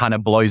turbulence kind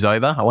of blows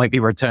over. I won't be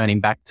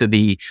returning back to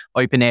the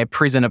open air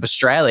prison of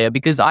Australia,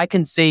 because I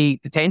can see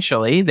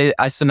potentially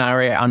a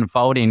scenario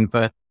unfolding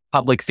for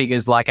public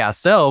figures like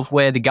ourselves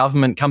where the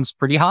government comes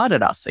pretty hard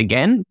at us.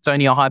 Again, it's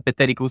only a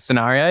hypothetical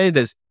scenario.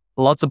 There's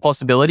lots of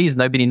possibilities.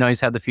 Nobody knows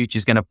how the future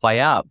is going to play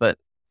out. But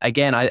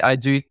again, I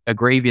do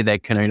agree with you there,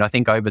 Knut. I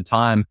think over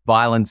time,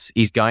 violence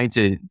is going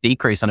to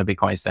decrease on a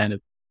Bitcoin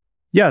standard.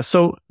 Yeah,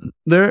 so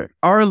there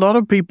are a lot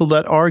of people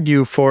that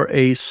argue for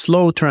a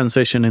slow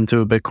transition into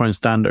a Bitcoin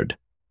standard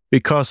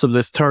because of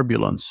this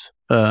turbulence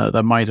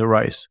that might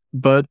arise.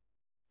 But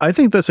I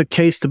think there's a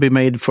case to be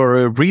made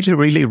for a really,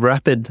 really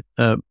rapid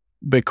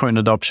Bitcoin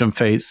adoption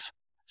phase,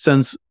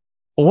 since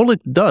all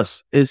it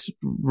does is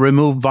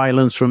remove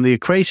violence from the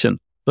equation.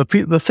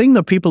 The thing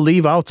that people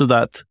leave out of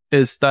that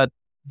is that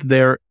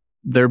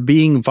they're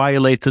being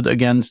violated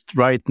against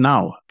right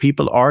now.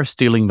 People are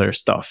stealing their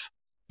stuff.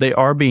 They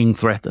are being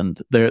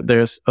threatened.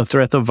 There's a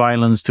threat of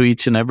violence to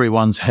each and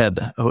everyone's head.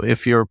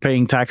 If you're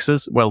paying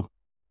taxes, well,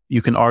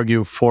 you can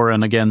argue for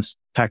and against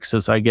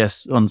taxes, I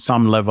guess, on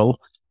some level.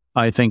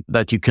 I think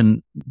that you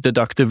can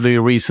deductively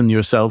reason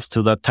yourselves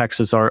to that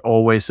taxes are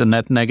always a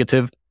net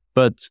negative.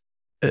 But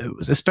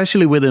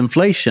especially with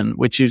inflation,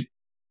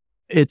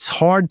 it's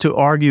hard to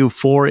argue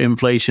for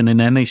inflation in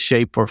any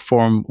shape or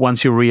form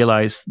once you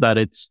realize that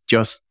it's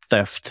just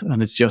theft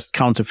and it's just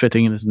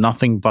counterfeiting and it's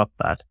nothing but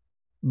that.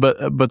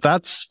 But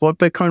that's what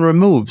Bitcoin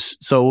removes.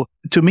 So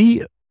to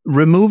me,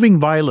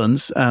 removing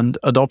violence and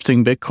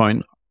adopting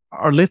Bitcoin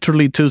are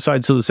literally two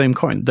sides of the same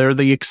coin. They're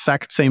the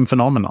exact same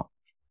phenomenon.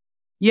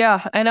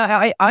 Yeah, and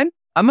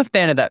I'm a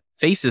fan of that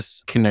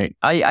thesis, Knut.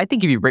 I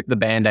think if you rip the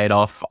Band-Aid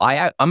off,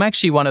 I'm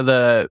actually one of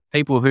the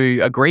people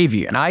who agree with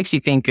you. And I actually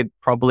think it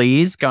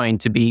probably is going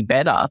to be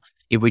better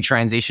if we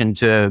transition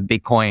to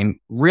Bitcoin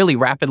really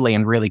rapidly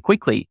and really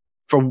quickly.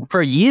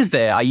 For years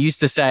there, I used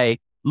to say,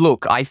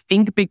 look, I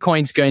think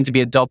Bitcoin's going to be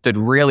adopted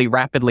really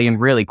rapidly and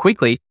really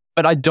quickly,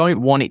 but I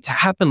don't want it to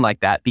happen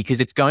like that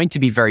because it's going to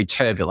be very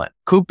turbulent,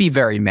 could be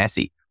very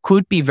messy,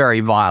 could be very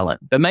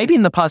violent. But maybe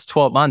in the past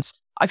 12 months,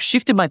 I've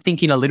shifted my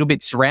thinking a little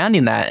bit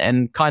surrounding that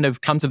and kind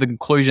of come to the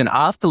conclusion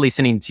after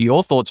listening to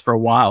your thoughts for a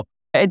while.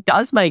 It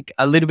does make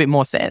a little bit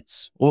more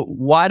sense.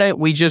 Why don't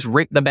we just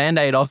rip the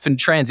Band-Aid off and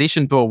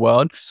transition to a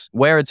world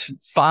where it's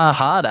far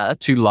harder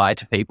to lie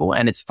to people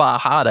and it's far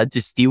harder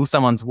to steal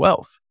someone's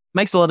wealth?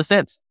 Makes a lot of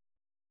sense.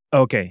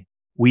 Okay,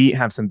 we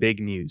have some big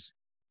news.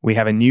 We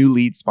have a new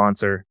lead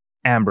sponsor,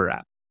 Amber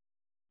App.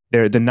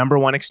 They're the number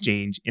one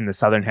exchange in the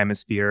Southern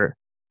Hemisphere.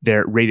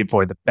 They're rated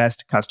for the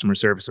best customer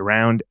service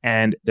around,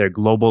 and their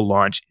global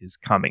launch is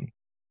coming.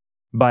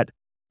 But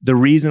the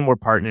reason we're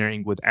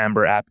partnering with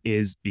Amber App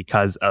is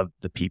because of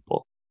the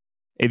people.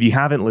 If you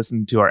haven't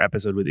listened to our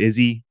episode with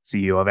Izzy,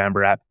 CEO of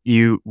Amber App,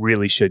 you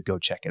really should go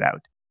check it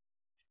out.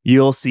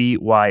 You'll see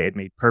why it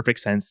made perfect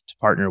sense to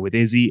partner with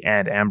Izzy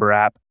and Amber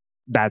App.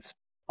 That's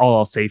all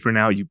I'll say for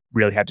now. You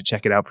really have to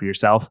check it out for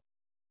yourself.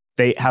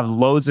 They have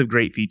loads of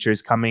great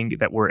features coming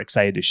that we're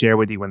excited to share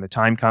with you when the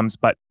time comes.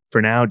 But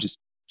for now, just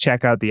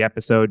check out the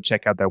episode,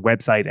 check out their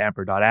website,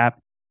 amber.app.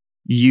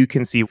 You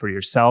can see for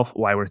yourself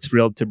why we're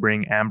thrilled to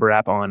bring Amber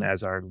App on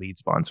as our lead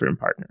sponsor and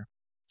partner.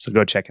 So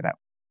go check it out.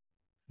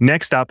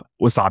 Next up,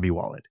 Wasabi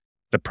Wallet,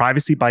 the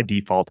privacy by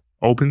default,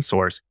 open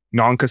source,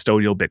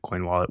 non-custodial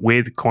Bitcoin wallet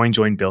with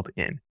CoinJoin built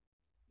in.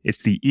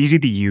 It's the easy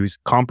to use,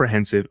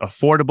 comprehensive,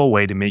 affordable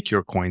way to make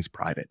your coins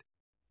private.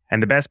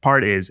 And the best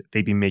part is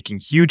they've been making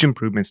huge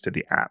improvements to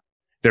the app.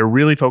 They're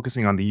really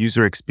focusing on the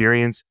user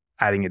experience,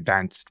 adding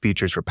advanced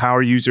features for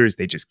power users.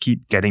 They just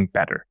keep getting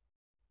better.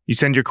 You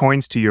send your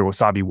coins to your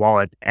Wasabi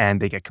wallet and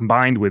they get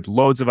combined with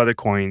loads of other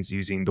coins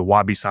using the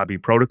Wabi-Sabi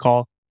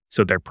protocol,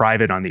 so they're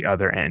private on the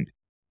other end.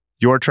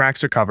 Your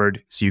tracks are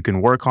covered, so you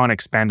can work on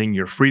expanding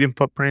your freedom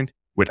footprint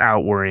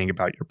without worrying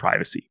about your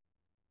privacy.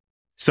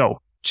 So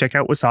check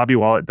out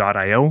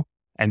wasabiwallet.io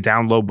and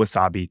download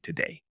Wasabi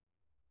today.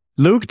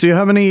 Luke, do you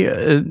have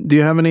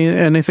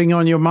anything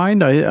on your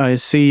mind? I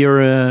see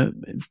you're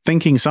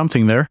thinking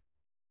something there.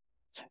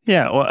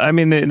 Yeah, well, I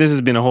mean, this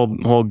has been a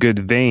whole good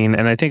vein,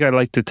 and I think I'd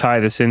like to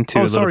tie this into.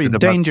 Oh, sorry,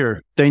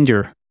 danger.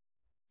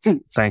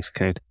 Thanks,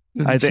 Knut.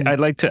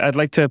 I'd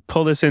like to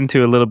pull this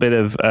into a little bit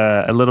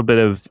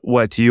of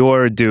what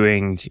you're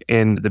doing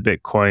in the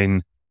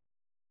Bitcoin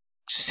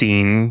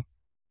scene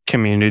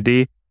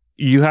community.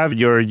 You have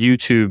your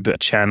YouTube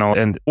channel,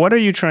 and what are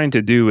you trying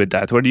to do with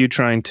that? What are you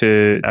trying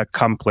to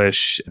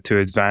accomplish to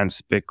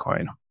advance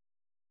Bitcoin?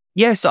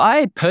 Yeah, so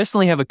I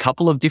personally have a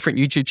couple of different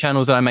YouTube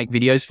channels that I make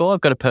videos for.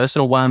 I've got a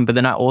personal one, but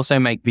then I also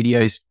make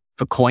videos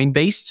for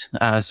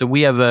CoinBeast. So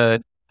we have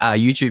a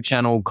YouTube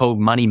channel called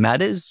Money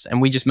Matters, and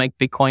we just make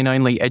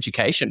Bitcoin-only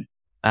education.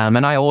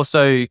 And I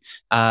also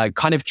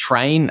kind of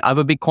train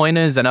other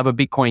Bitcoiners and other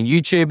Bitcoin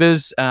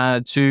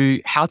YouTubers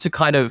to how to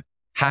kind of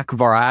hack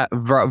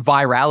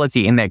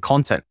virality in their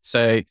content.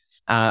 So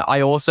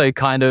I also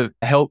kind of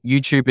help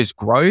YouTubers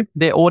grow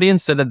their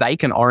audience so that they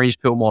can orange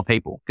pill more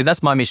people, because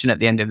that's my mission at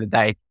the end of the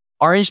day.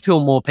 Orange pill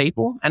more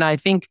people. And I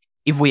think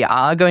if we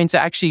are going to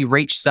actually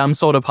reach some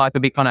sort of hyper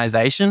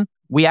Bitcoinization,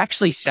 we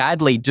actually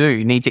sadly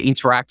do need to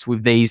interact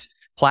with these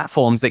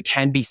platforms that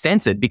can be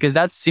censored, because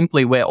that's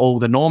simply where all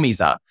the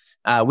normies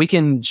are. We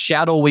can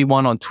shout all we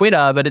want on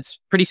Twitter, but it's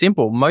pretty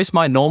simple. Most of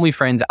my normie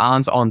friends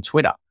aren't on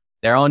Twitter.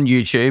 They're on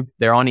YouTube.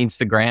 They're on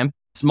Instagram.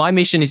 So my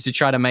mission is to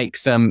try to make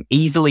some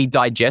easily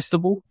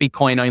digestible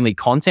Bitcoin-only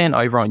content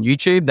over on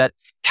YouTube that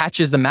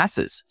catches the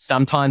masses.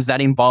 Sometimes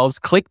that involves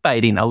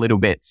clickbaiting a little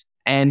bit.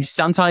 And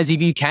sometimes if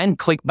you can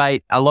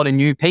clickbait a lot of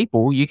new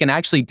people, you can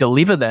actually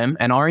deliver them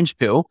an orange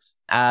pill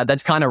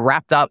that's kind of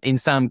wrapped up in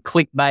some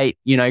clickbait,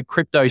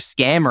 crypto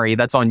scammery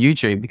that's on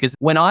YouTube. Because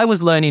when I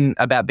was learning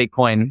about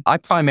Bitcoin, I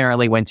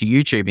primarily went to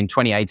YouTube in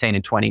 2018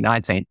 and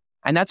 2019.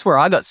 And that's where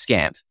I got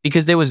scammed,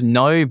 because there was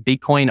no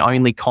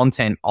Bitcoin-only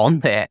content on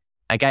there.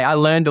 Okay, I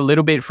learned a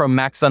little bit from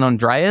Max and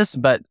Andreas,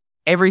 but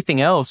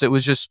everything else, it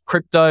was just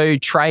crypto,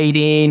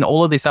 trading,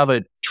 all of this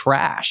other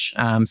trash.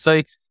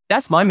 So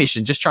that's my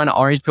mission, just trying to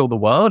orange pill the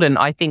world. And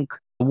I think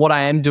what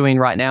I am doing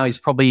right now is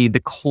probably the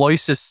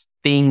closest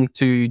thing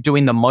to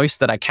doing the most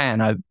that I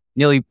can. I've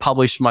nearly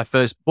published my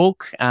first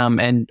book,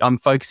 and I'm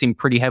focusing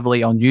pretty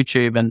heavily on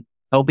YouTube and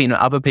helping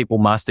other people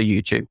master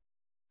YouTube.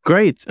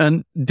 Great.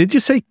 And did you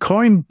say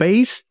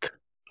Coinbase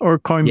or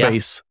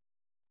Coinbase?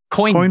 Yeah.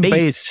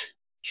 Coinbase.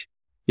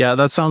 Yeah,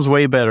 that sounds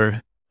way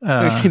better.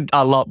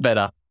 A lot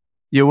better.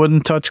 You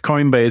wouldn't touch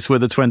Coinbase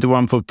with a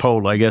 21-foot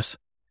pole, I guess.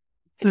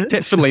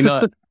 Definitely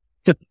not.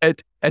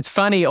 It's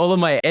funny, all of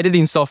my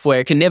editing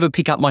software can never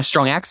pick up my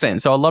strong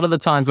accent. So a lot of the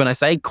times when I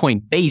say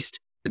Coinbase,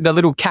 the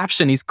little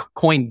caption is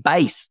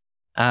Coinbase.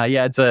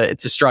 Yeah, it's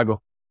a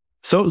struggle.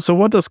 So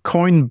what does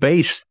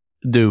Coinbase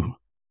do?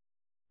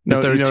 Is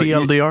there a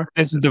TLDR?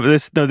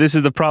 This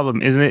is the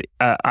problem, isn't it?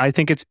 I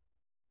think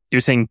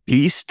you're saying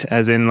beast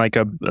as in like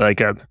a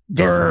bear.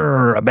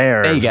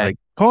 There you go. Like,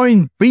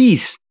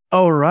 Coinbase.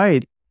 All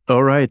right.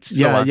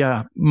 So,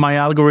 yeah. My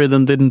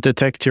algorithm didn't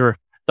detect your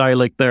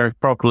dialect there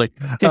properly.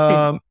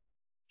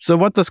 So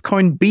what does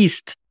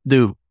Coinbase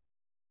do?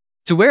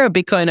 So we're a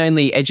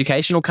Bitcoin-only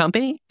educational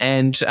company,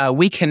 and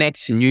we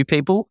connect new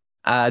people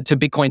to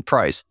Bitcoin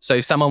pros. So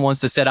if someone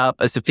wants to set up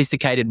a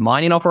sophisticated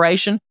mining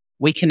operation,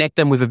 we connect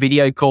them with a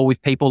video call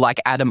with people like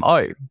Adam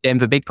O,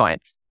 Denver Bitcoin.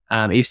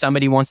 If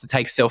somebody wants to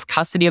take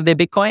self-custody of their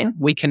Bitcoin,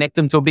 we connect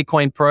them to a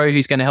Bitcoin pro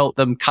who's going to help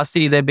them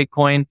custody their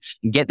Bitcoin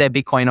and get their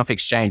Bitcoin off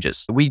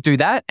exchanges. We do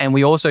that, and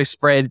we also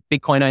spread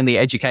Bitcoin-only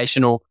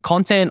educational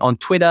content on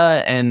Twitter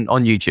and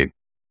on YouTube.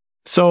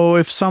 So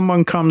if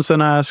someone comes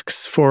and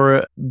asks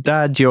for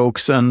dad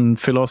jokes and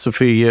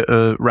philosophy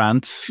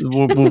rants,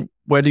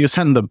 where do you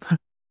send them?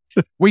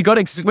 We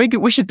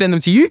should send them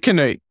to you,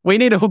 Canute. We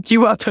need to hook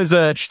you up as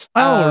a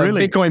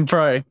really? Bitcoin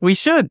pro. We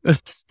should.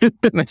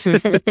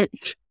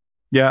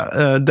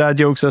 Yeah, dad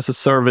jokes as a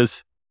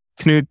service.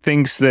 Knut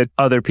thinks that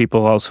other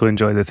people also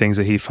enjoy the things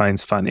that he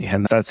finds funny,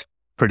 and that's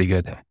pretty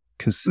good.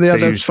 Yeah,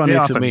 that's funny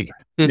to me.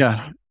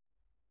 Yeah.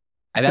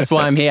 And that's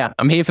why I'm here.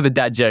 I'm here for the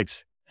dad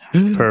jokes.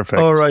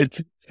 Perfect. All right.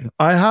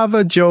 I have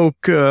a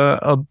joke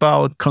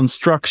about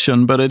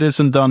construction, but it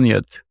isn't done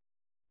yet.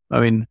 I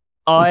mean,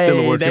 it's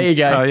still working. There you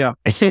go. Yeah.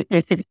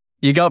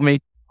 You got me.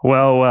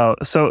 Well.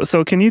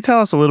 So can you tell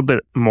us a little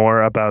bit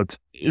more about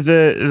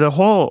the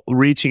whole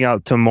reaching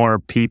out to more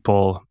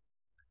people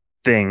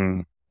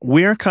thing?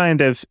 We're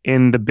kind of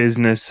in the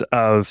business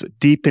of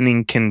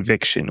deepening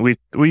conviction.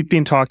 We've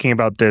been talking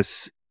about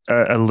this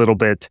a little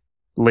bit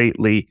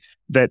lately,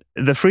 that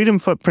the Freedom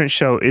Footprint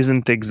Show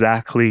isn't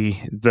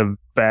exactly the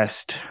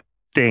best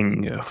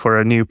thing for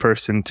a new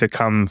person to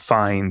come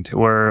find.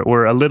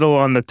 We're a little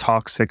on the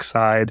toxic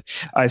side.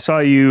 I saw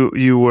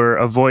you were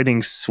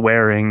avoiding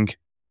swearing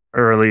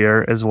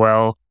earlier as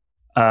well.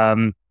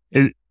 Are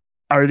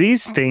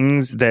these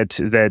things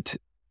that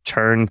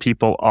turn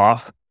people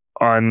off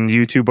on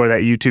YouTube, or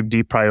that YouTube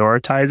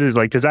deprioritizes?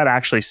 Like, does that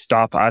actually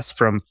stop us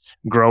from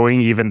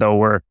growing, even though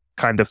we're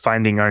kind of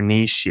finding our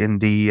niche in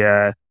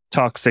the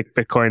toxic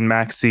Bitcoin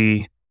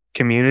maxi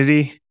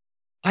community?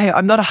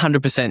 I'm not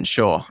 100%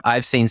 sure.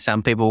 I've seen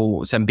some big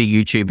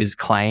YouTubers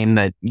claim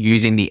that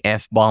using the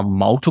F-bomb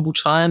multiple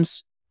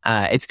times,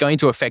 it's going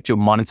to affect your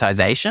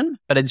monetization,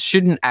 but it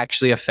shouldn't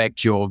actually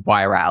affect your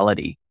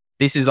virality.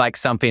 This is like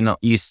something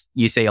you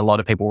see a lot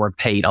of people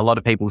repeat. A lot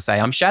of people say,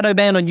 I'm shadow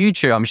banned on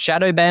YouTube. I'm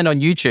shadow banned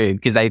on YouTube,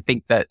 because they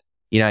think that,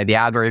 the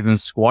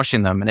algorithm's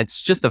squashing them. And it's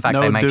just the fact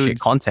they make shit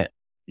content.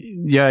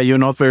 Yeah, you're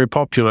not very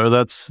popular.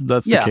 That's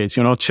the case.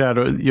 You're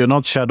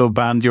not shadow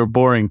banned. You're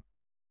boring.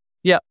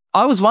 Yeah,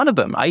 I was one of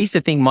them. I used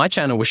to think my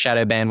channel was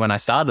shadow banned when I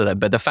started it,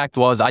 but the fact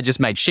was I just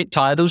made shit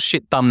titles,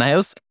 shit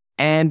thumbnails,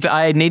 and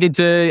I needed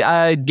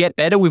to get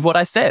better with what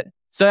I said.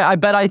 So,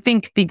 I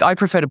think I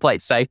prefer to play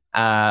it safe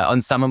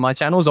on some of my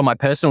channels. On my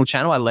personal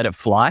channel, I let it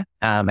fly,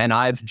 and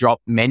I've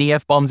dropped many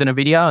F-bombs in a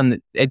video,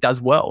 and it does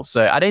well.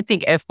 So I don't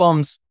think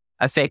F-bombs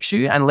affects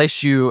you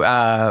unless you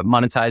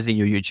monetizing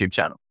your YouTube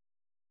channel.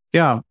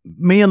 Yeah,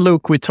 me and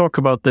Luke, we talk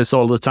about this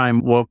all the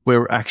time, what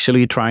we're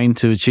actually trying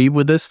to achieve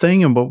with this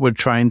thing and what we're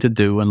trying to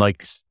do.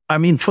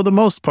 And for the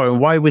most part,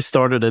 why we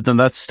started it, and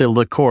that's still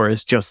the core,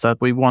 is just that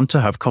we want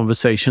to have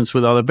conversations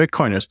with other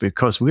Bitcoiners,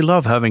 because we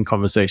love having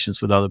conversations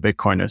with other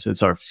Bitcoiners.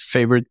 It's our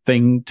favorite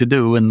thing to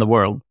do in the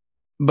world.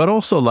 But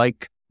also,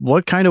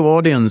 what kind of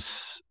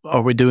audience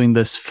are we doing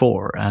this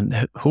for?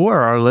 And who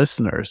are our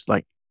listeners?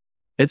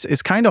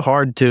 It's kind of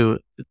hard to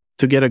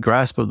get a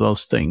grasp of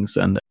those things.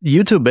 And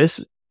YouTube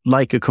is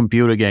like a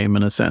computer game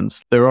in a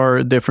sense. There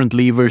are different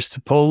levers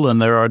to pull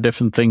and there are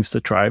different things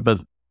to try.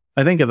 But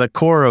I think at the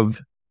core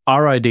of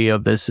our idea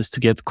of this is to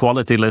get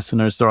quality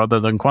listeners rather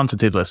than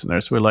quantity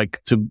listeners. We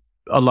like to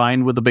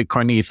align with the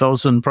Bitcoin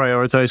ethos and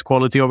prioritize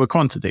quality over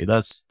quantity.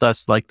 That's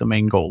like the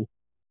main goal.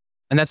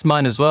 And that's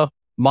mine as well.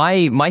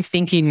 My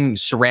thinking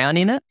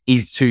surrounding it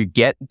is to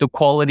get the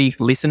quality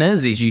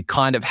listeners is you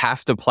kind of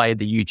have to play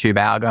the YouTube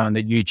algo and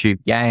the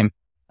YouTube game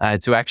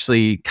to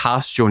actually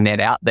cast your net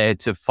out there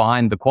to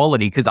find the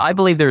quality. Because I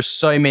believe there are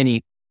so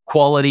many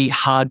quality,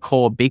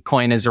 hardcore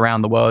Bitcoiners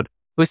around the world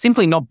who are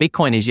simply not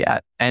Bitcoiners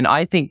yet. And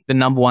I think the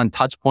number one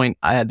touch point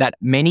that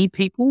many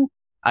people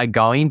are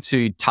going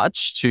to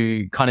touch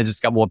to kind of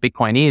discover what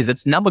Bitcoin is,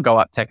 it's number go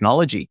up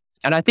technology.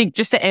 And I think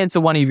just to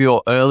answer one of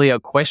your earlier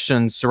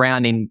questions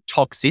surrounding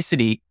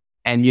toxicity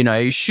and,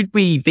 should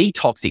we be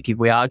toxic if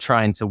we are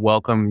trying to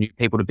welcome new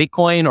people to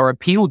Bitcoin or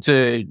appeal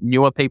to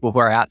newer people who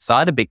are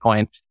outside of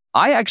Bitcoin?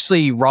 I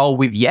actually roll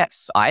with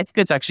yes. I think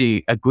it's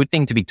actually a good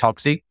thing to be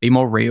toxic, be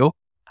more real.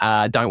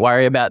 Don't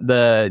worry about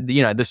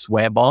the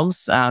swear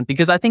bombs,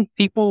 because I think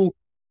people,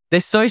 they're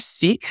so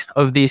sick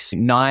of this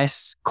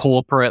nice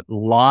corporate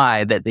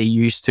lie that they're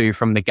used to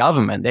from the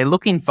government. They're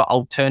looking for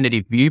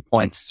alternative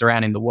viewpoints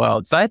surrounding the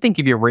world. So I think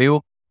if you're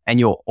real and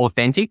you're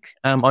authentic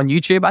on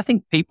YouTube, I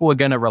think people are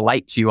going to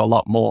relate to you a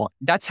lot more.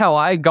 That's how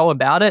I go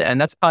about it. And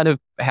that's kind of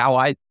how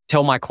I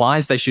tell my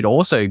clients they should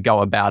also go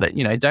about it.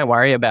 Don't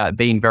worry about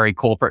being very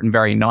corporate and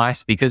very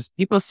nice, because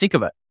people are sick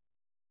of it.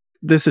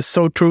 This is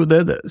so true.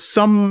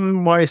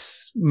 Some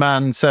wise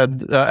man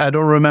said, I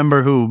don't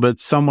remember who, but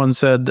someone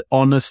said,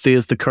 honesty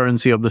is the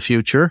currency of the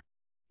future.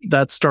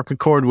 That struck a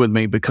chord with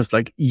me because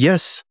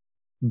yes,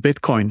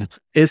 Bitcoin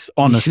is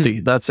honesty.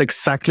 That's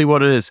exactly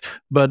what it is.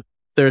 But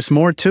there's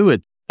more to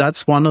it.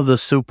 That's one of the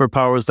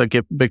superpowers that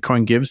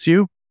Bitcoin gives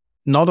you,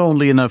 not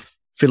only in a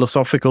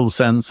philosophical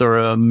sense or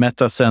a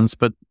meta sense,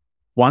 but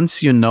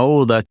once you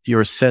know that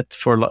you're set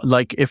for,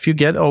 if you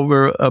get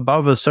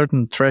above a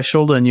certain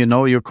threshold and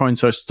your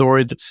coins are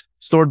stored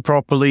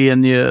properly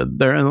and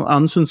they're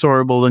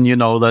uncensorable and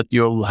that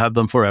you'll have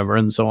them forever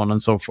and so on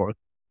and so forth.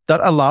 That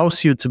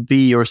allows you to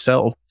be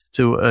yourself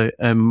to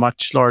a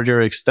much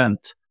larger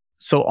extent.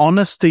 So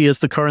honesty is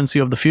the currency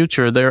of the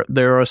future.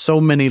 There are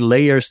so many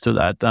layers to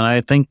that. And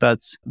I think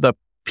that's the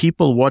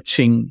people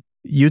watching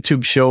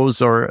YouTube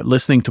shows or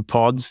listening to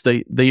pods,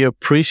 they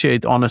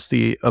appreciate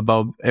honesty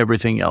above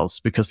everything else,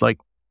 because like,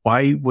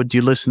 why would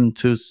you listen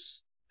to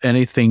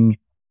anything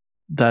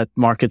that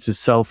markets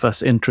itself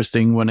as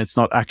interesting when it's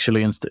not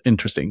actually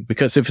interesting?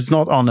 Because if it's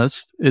not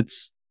honest,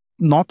 it's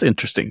not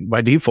interesting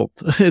by default.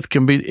 It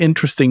can be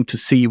interesting to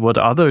see what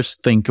others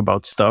think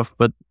about stuff,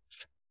 but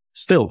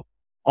still,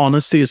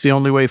 honesty is the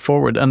only way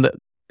forward. And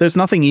there's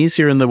nothing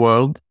easier in the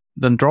world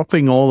than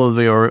dropping all of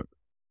your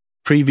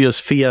previous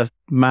fiat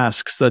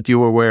masks that you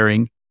were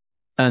wearing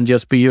and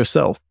just be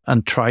yourself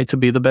and try to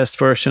be the best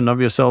version of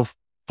yourself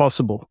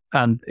possible.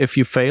 And if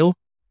you fail,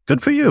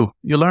 good for you.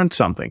 You learned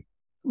something.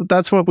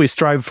 That's what we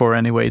strive for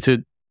anyway,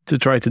 to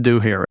try to do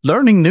here.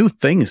 Learning new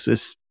things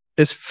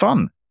is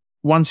fun.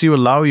 Once you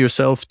allow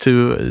yourself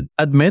to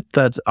admit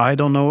that I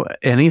don't know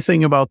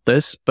anything about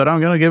this, but I'm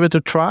going to give it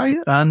a try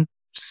and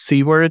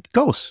see where it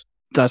goes.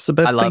 That's the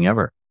best thing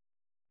ever.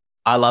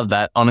 I love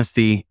that.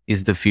 Honesty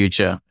is the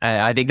future.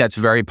 I think that's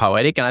very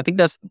poetic. And I think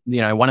that's,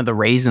 one of the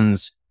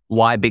reasons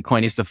why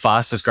Bitcoin is the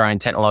fastest growing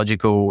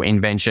technological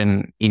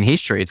invention in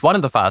history. It's one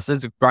of the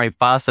fastest. It's growing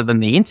faster than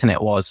the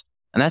internet was.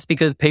 And that's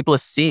because people are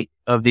sick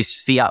of this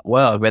fiat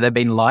world where they've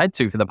been lied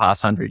to for the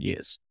past 100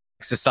 years.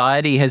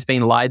 Society has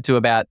been lied to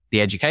about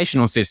the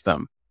educational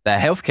system, the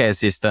healthcare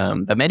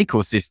system, the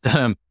medical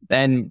system,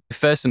 and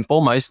first and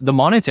foremost, the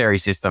monetary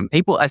system.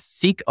 People are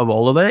sick of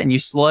all of it. And you're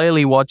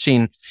slowly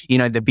watching,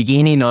 the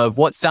beginning of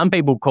what some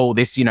people call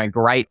this,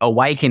 great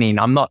awakening.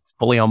 I'm not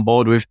fully on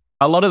board with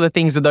a lot of the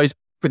things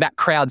that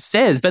crowd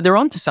says, but they're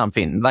onto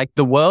something. Like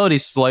the world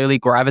is slowly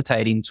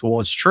gravitating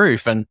towards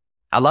truth. And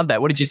I love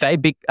that. What did you say?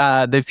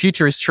 The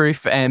future is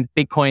truth and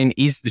Bitcoin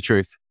is the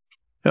truth.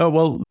 Yeah,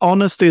 well,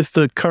 honesty is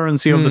the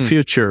currency of the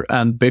future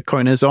and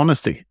Bitcoin is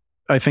honesty.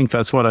 I think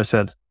that's what I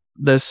said.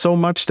 There's so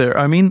much there.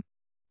 I mean,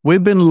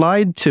 we've been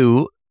lied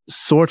to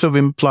sort of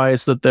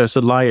implies that there's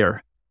a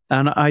liar.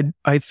 And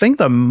I think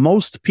that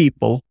most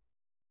people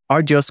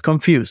are just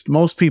confused.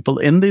 Most people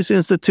in these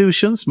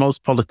institutions,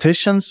 most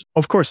politicians,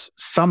 of course,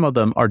 some of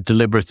them are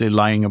deliberately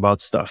lying about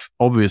stuff,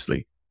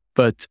 obviously.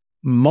 But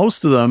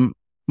most of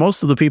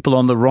the people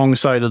on the wrong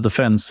side of the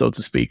fence, so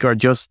to speak, are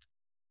just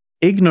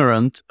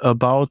ignorant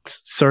about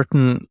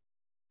certain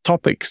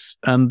topics,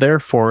 and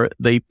therefore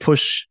they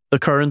push the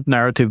current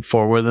narrative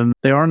forward, and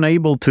they aren't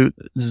able to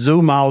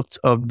zoom out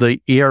of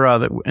the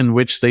era in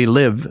which they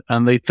live,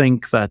 and they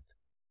think that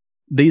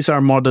these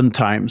are modern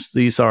times,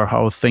 these are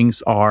how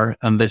things are,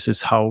 and this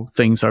is how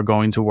things are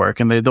going to work.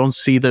 And they don't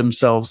see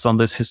themselves on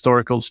this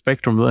historical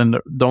spectrum and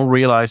don't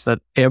realize that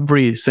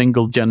every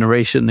single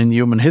generation in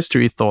human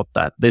history thought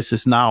that this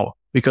is now,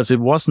 because it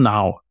was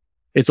now.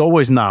 It's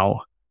always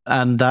now.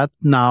 And that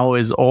now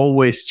is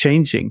always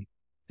changing.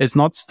 It's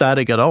not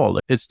static at all.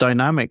 It's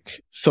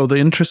dynamic. So the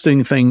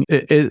interesting thing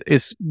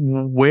is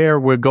where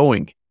we're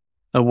going,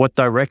 what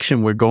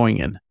direction we're going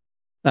in.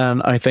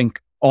 And I think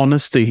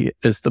honesty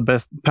is the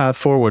best path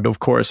forward, of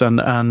course. And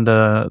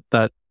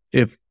that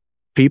if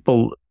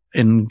people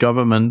in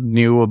government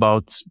knew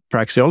about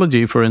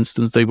praxeology, for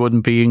instance, they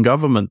wouldn't be in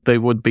government. They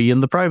would be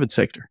in the private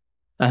sector.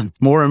 And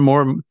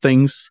more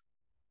things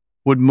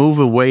would move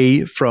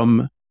away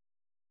from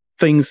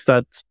things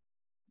that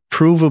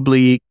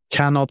provably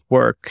cannot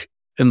work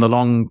in the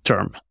long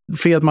term.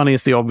 Fiat money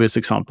is the obvious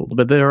example,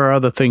 but there are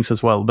other things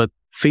as well. But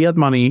fiat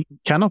money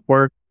cannot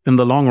work in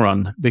the long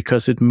run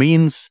because it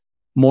means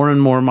more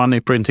and more money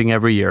printing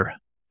every year.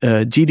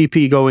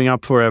 GDP going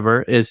up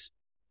forever is,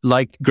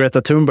 like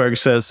Greta Thunberg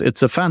says,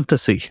 it's a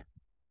fantasy.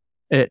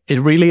 It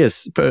really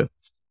is.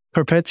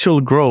 Perpetual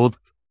growth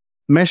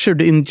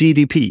measured in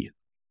GDP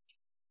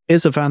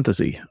is a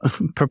fantasy.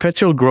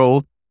 Perpetual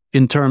growth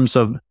in terms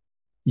of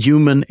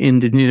human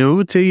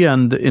ingenuity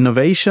and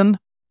innovation,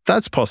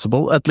 that's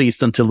possible, at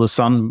least until the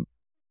sun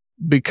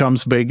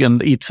becomes big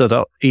and eats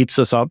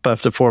us up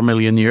after 4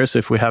 million years.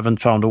 If we haven't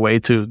found a way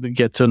to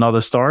get to another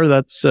star,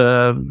 that's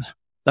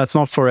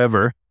not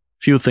forever.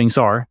 Few things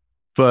are.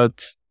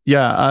 But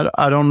yeah,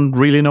 I don't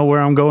really know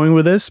where I'm going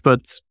with this,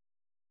 but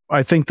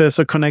I think there's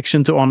a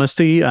connection to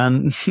honesty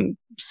and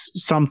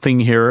something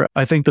here.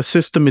 I think the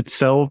system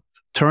itself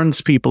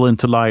turns people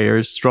into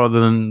liars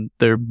rather than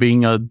there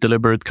being a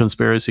deliberate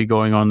conspiracy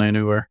going on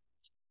anywhere.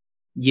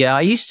 Yeah,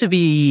 I used to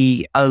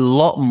be a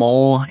lot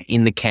more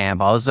in the camp.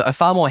 I was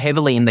far more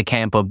heavily in the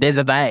camp of there's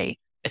a they.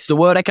 It's the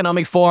World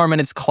Economic Forum and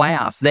it's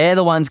Klaus. They're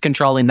the ones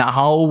controlling the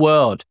whole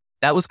world.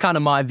 That was kind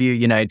of my view,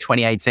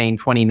 2018,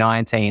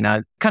 2019.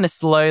 I kind of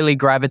slowly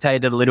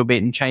gravitated a little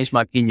bit and changed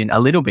my opinion a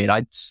little bit.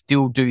 I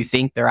still do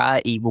think there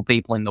are evil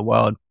people in the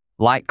world,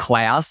 like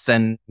Klaus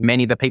and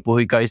many of the people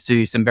who go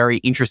to some very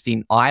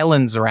interesting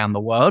islands around the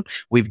world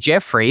with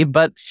Jeffrey.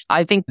 But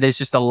I think there's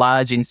just a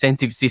large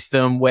incentive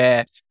system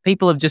where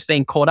people have just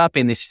been caught up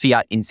in this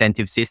fiat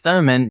incentive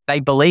system and they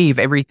believe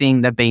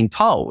everything they've been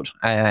told.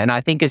 And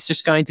I think it's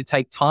just going to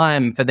take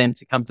time for them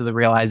to come to the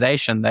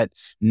realization that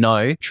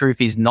no,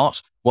 truth is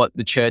not what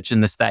the church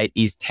and the state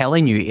is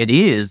telling you it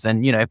is.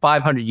 And,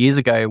 500 years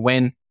ago,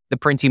 when the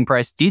printing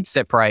press did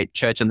separate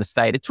church and the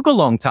state, it took a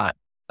long time.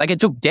 Like it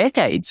took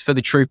decades for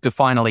the truth to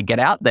finally get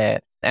out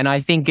there. And I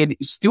think it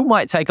still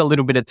might take a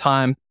little bit of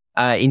time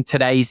in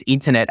today's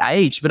internet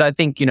age. But I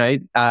think,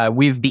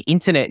 with the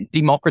internet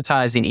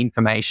democratizing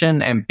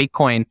information and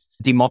Bitcoin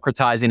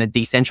democratizing and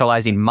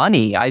decentralizing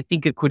money, I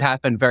think it could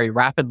happen very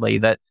rapidly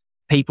that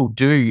people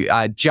do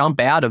jump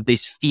out of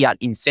this fiat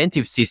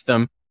incentive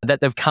system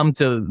that they've come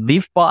to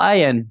live by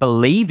and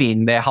believe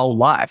in their whole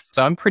life.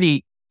 So I'm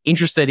pretty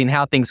interested in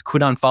how things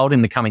could unfold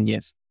in the coming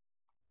years.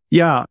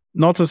 Yeah,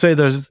 not to say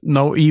there's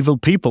no evil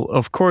people.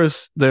 Of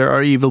course, there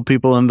are evil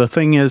people. And the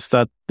thing is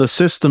that the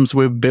systems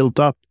we've built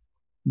up,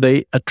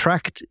 they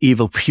attract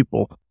evil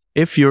people.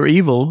 If you're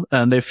evil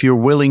and if you're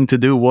willing to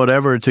do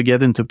whatever to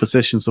get into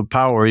positions of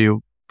power,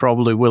 you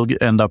probably will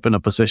end up in a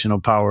position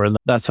of power. And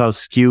that's how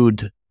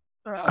skewed,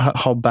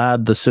 how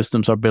bad the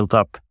systems are built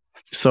up.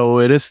 So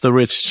it is the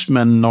rich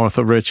men north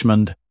of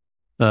Richmond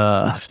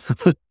that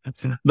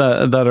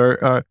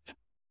are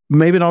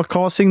maybe not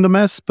causing the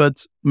mess,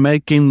 but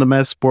making the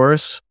mess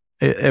worse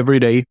every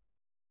day.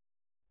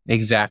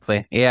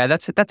 Exactly. Yeah,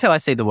 that's how I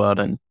see the world.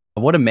 And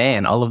what a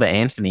man, Oliver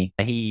Anthony.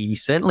 He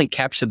certainly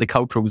captured the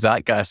cultural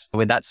zeitgeist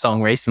with that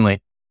song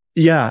recently.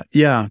 Yeah.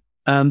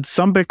 And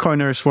some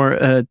Bitcoiners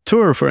were,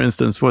 Tour, for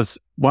instance, was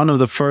one of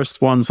the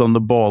first ones on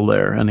the ball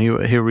there. And he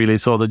really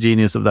saw the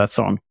genius of that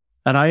song.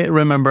 And I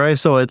remember I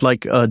saw it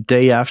like a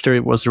day after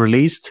it was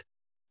released.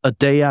 A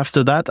day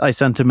after that, I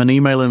sent him an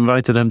email,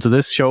 invited him to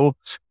this show.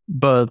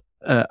 But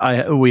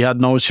we had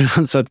no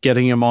chance at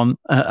getting him on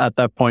at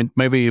that point.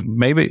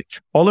 Maybe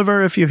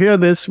Oliver, if you hear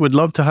this, would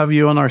love to have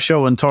you on our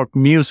show and talk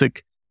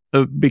music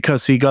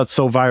because he got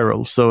so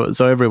viral.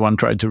 So everyone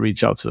tried to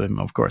reach out to him,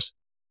 of course.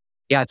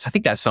 Yeah, I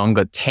think that song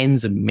got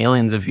tens of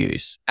millions of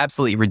views.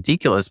 Absolutely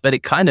ridiculous, but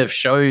it kind of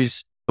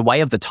shows the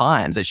way of the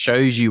times. It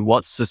shows you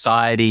what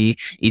society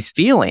is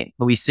feeling.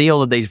 We see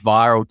all of these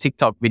viral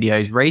TikTok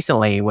videos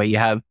recently where you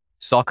have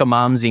soccer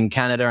mums in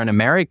Canada and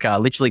America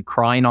literally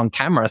crying on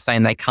camera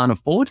saying they can't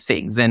afford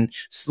things. And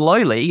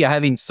slowly you're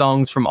having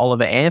songs from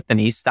Oliver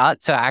Anthony start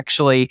to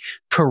actually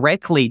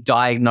correctly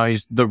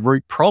diagnose the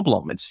root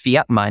problem. It's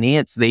fiat money.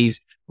 It's these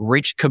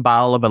rich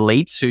cabal of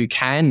elites who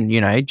can,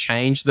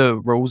 change the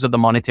rules of the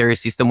monetary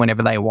system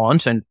whenever they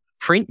want and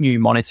print new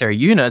monetary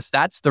units.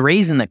 That's the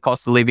reason that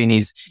cost of living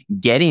is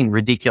getting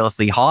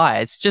ridiculously high.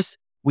 It's just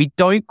we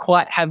don't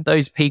quite have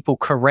those people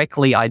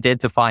correctly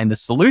identifying the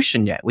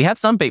solution yet. We have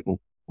some people.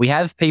 We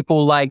have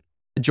people like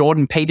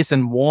Jordan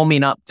Peterson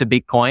warming up to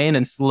Bitcoin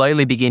and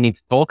slowly beginning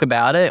to talk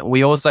about it.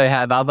 We also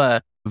have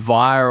other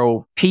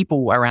viral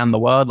people around the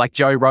world like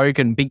Joe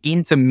Rogan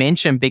begin to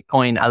mention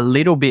Bitcoin a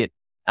little bit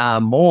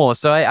more.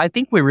 So I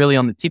think we're really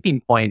on the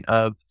tipping point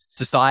of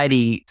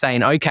society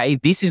saying, okay,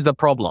 this is the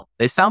problem.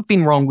 There's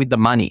something wrong with the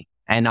money.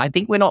 And I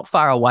think we're not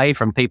far away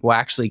from people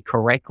actually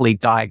correctly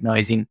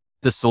diagnosing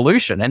the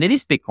solution. And it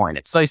is Bitcoin.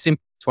 It's so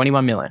simple,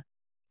 21 million.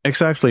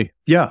 Exactly.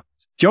 Yeah.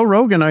 Joe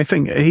Rogan, I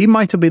think he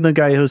might have been the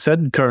guy who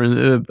said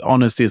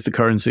honesty is the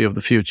currency of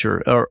the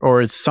future,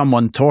 or it's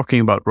someone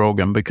talking about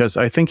Rogan, because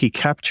I think he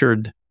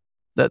captured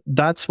that.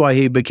 That's why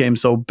he became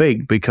so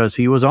big, because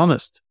he was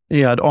honest.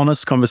 He had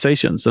honest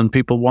conversations and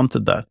people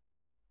wanted that.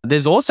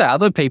 There's also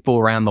other people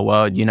around the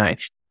world,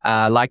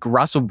 like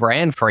Russell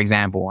Brand, for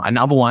example,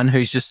 another one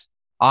who's just,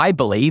 I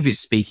believe, is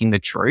speaking the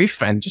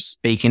truth and just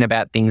speaking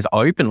about things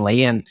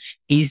openly. And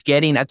he's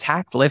getting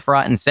attacked left,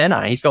 right, and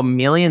center. He's got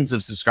millions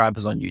of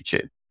subscribers on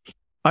YouTube.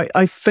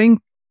 I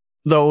think,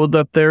 though,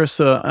 that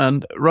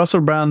and Russell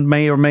Brand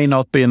may or may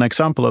not be an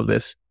example of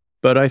this,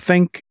 but I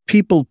think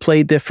people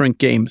play different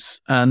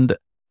games, and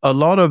a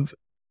lot of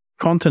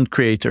content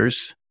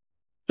creators,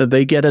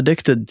 they get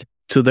addicted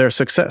to their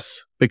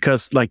success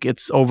because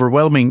it's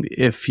overwhelming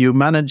if you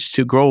manage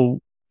to grow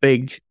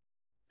big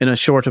in a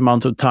short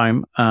amount of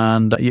time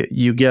and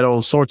you get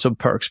all sorts of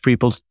perks.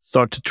 People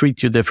start to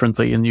treat you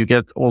differently and you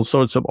get all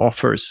sorts of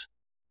offers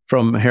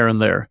from here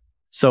and there.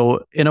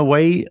 So in a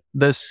way,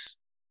 this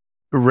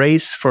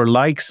race for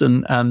likes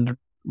and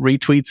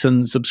retweets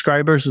and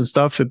subscribers and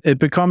stuff, it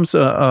becomes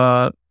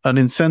an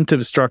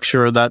incentive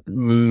structure that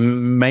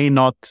may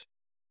not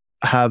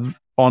have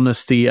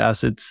honesty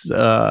as its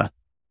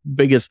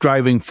biggest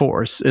driving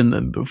force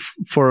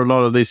for a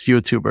lot of these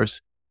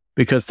YouTubers,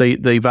 because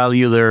they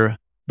value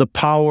the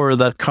power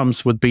that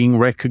comes with being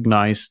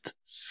recognized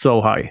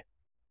so high.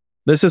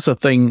 This is a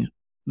thing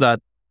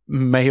that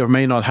may or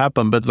may not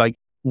happen, but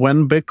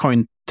when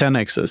Bitcoin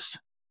 10x's,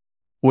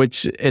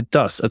 which it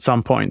does at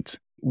some point,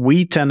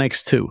 we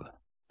 10x too,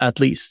 at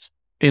least,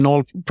 in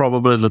all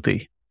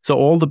probability. So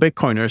all the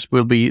Bitcoiners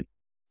will be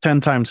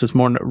 10 times as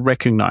more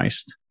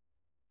recognized.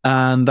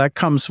 And that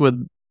comes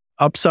with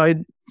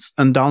upsides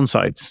and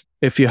downsides.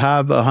 If you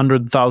have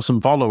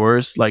 100,000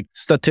 followers,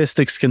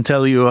 statistics can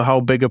tell you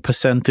how big a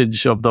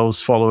percentage of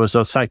those followers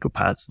are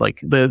psychopaths.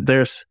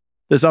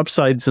 There's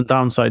upsides and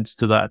downsides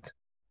to that.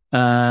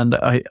 And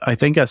I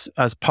think as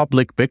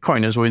public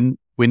Bitcoiners,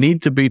 we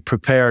need to be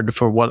prepared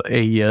for what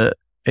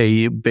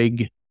a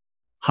big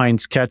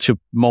Heinz ketchup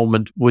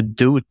moment would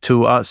do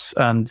to us,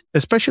 and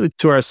especially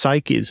to our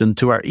psyches and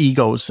to our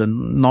egos,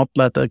 and not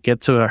let that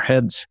get to our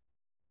heads.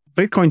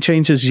 Bitcoin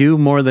changes you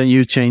more than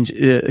you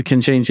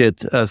can change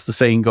it, as the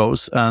saying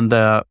goes.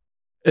 And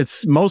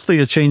it's mostly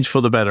a change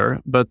for the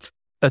better, but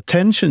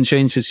attention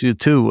changes you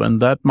too.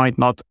 And that might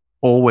not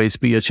always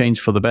be a change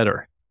for the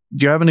better.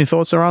 Do you have any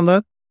thoughts around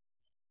that?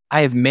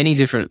 I have many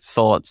different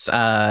thoughts.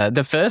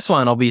 The first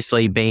one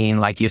obviously being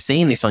like, you're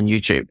seeing this on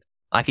YouTube.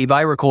 Like if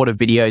I record a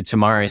video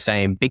tomorrow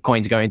saying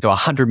Bitcoin's going to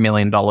 $100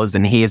 million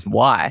and here's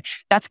why,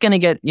 that's going to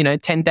get,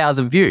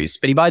 10,000 views.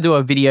 But if I do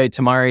a video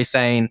tomorrow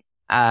saying,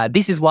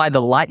 this is why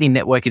the Lightning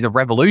Network is a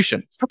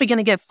revolution, it's probably going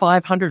to get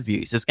 500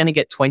 views. It's going to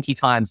get 20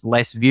 times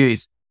less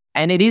views.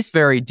 And it is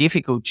very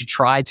difficult to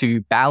try to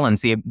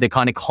balance the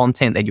kind of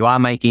content that you are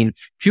making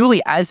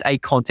purely as a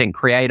content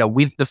creator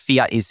with the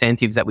fiat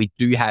incentives that we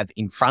do have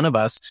in front of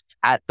us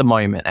at the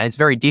moment. And it's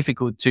very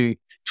difficult to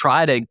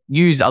try to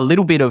use a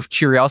little bit of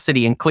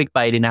curiosity and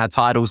clickbait in our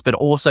titles, but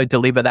also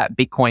deliver that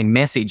Bitcoin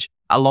message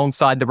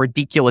alongside the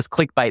ridiculous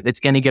clickbait that's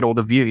going to get all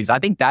the views. I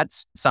think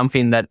that's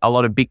something that a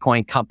lot of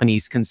Bitcoin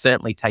companies can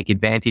certainly take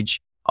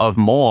advantage of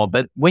more.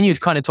 But when you're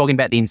kind of talking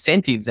about the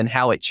incentives and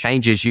how it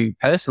changes you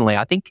personally,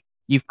 I think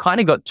you've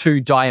kind of got two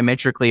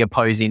diametrically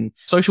opposing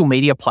social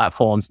media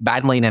platforms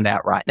battling it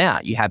out right now.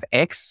 You have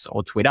X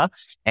or Twitter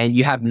and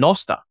you have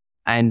Nostr.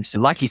 And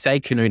like you say,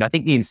 Knut, I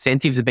think the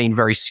incentives have been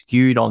very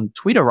skewed on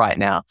Twitter right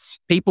now.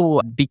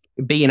 People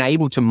being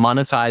able to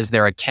monetize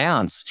their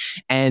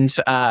accounts. And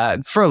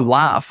for a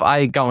laugh,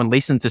 I go and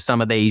listen to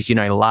some of these,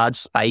 large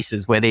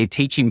spaces where they're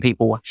teaching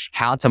people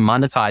how to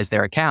monetize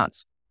their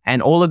accounts.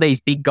 And all of these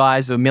big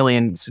guys with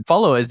millions of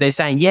followers, they're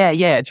saying, yeah,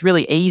 it's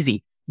really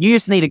easy. You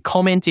just need to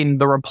comment in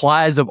the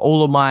replies of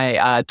all of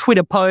my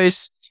Twitter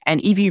posts. And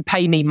if you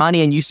pay me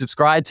money and you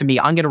subscribe to me,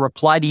 I'm going to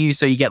reply to you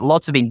so you get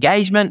lots of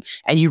engagement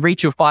and you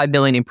reach your 5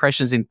 million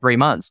impressions in 3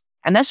 months.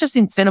 And that's just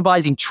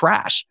incentivizing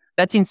trash.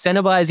 That's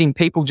incentivizing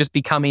people just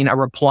becoming a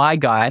reply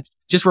guy,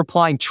 just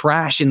replying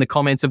trash in the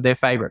comments of their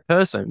favorite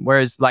person.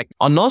 Whereas like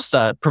on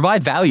Nostr,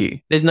 provide value.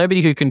 There's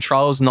nobody who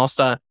controls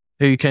Nostr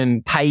who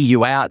can pay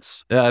you out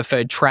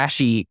for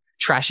trashy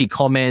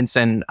comments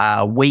and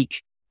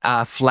weak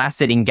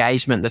flaccid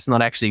engagement that's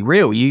not actually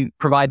real. You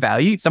provide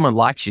value. If someone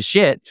likes your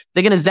shit,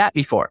 they're going to zap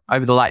you for it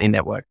over the Lightning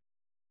Network.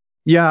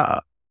 Yeah.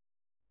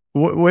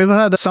 We've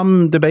had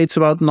some debates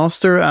about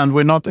Nostr, and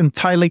we're not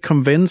entirely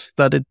convinced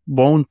that it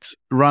won't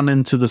run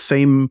into the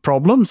same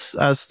problems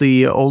as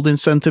the old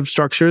incentive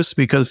structures,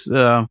 because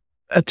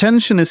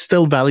attention is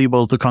still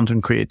valuable to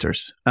content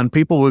creators, and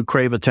people will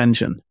crave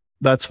attention.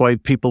 That's why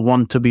people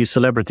want to be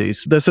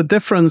celebrities. There's a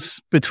difference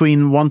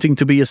between wanting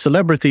to be a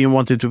celebrity and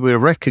wanting to be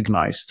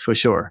recognized, for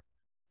sure.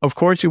 Of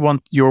course, you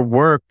want your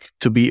work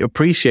to be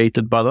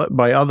appreciated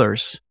by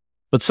others,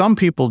 but some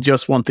people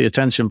just want the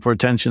attention for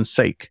attention's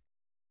sake.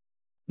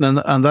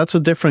 And that's a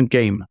different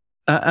game.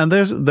 And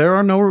there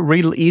are no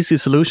real easy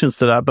solutions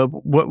to that. But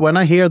when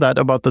I hear that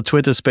about the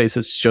Twitter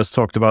spaces just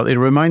talked about, it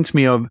reminds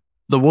me of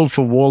The Wolf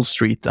of Wall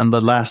Street and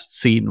the last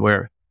scene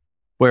where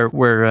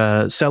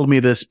sell me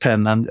this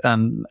pen,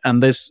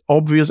 and this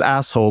obvious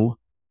asshole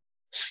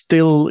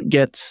still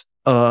gets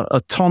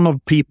a ton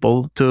of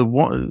people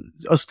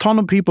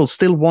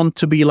still want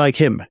to be like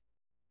him,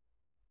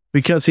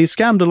 because he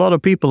scammed a lot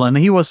of people and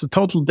he was a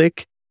total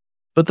dick,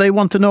 but they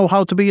want to know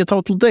how to be a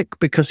total dick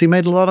because he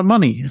made a lot of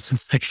money.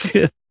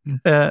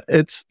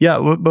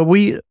 But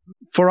we,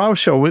 for our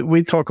show,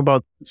 we talk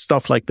about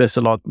stuff like this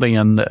a lot,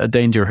 being a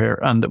danger here,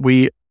 and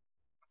we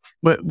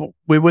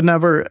would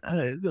never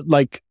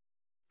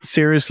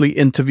seriously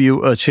interview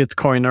a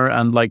shitcoiner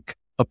and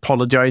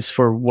apologize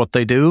for what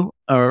they do,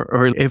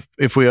 or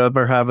if we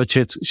ever have a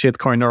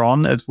shitcoiner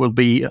on, it will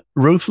be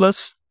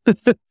ruthless.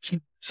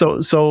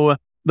 So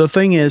the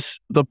thing is,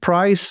 the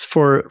price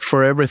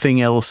for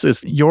everything else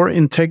is your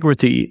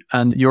integrity,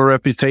 and your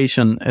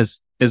reputation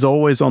is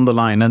always on the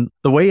line. And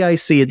the way I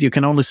see it, you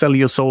can only sell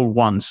your soul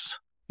once.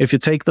 If you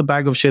take the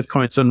bag of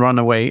shitcoins and run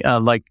away,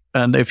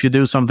 and if you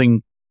do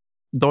something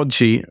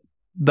dodgy,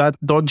 that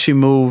dodgy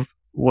move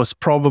was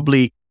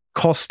probably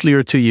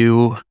costlier to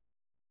you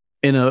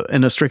in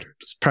a strict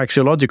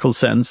praxeological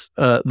sense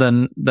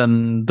than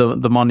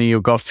the money you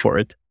got for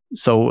it.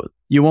 So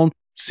you won't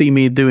see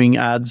me doing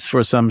ads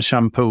for some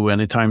shampoo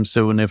anytime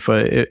soon,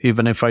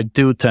 even if I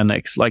do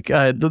 10x.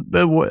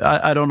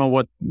 I don't know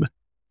what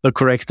the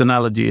correct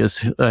analogy is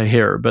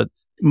here, but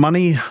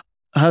money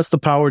has the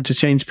power to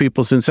change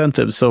people's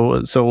incentives.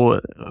 So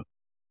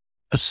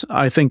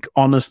I think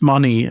honest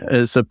money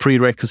is a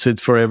prerequisite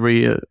for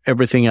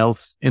everything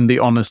else in the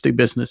honesty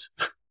business.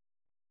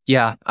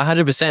 Yeah,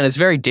 100%. It's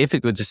very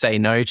difficult to say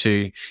no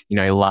to,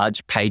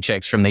 large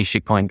paychecks from these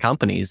shitcoin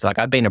companies.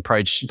 I've been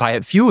approached by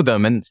a few of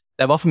them, and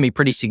they've offered me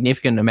pretty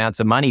significant amounts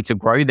of money to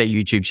grow their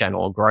YouTube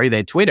channel or grow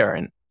their Twitter.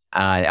 And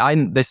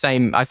I'm the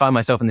same. I find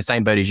myself in the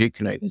same boat as you,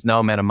 Knut. There's no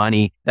amount of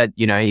money that,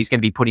 he's going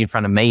to be put in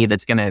front of me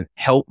that's going to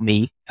help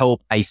me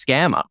help a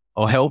scammer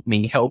or help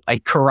me help a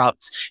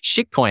corrupt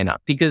shitcoiner,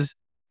 because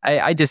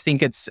I just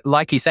think it's,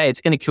 like you say,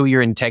 it's going to kill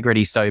your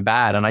integrity so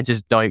bad. And I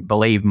just don't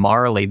believe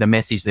morally the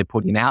message they're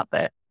putting out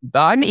there.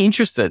 But I'm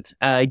interested.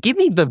 Give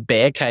me the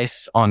bear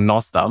case on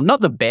Nostr. Not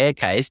the bear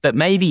case, but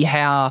maybe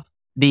how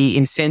the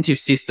incentive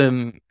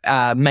system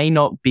may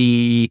not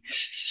be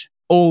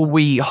all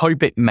we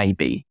hope it may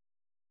be.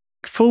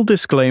 Full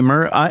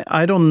disclaimer,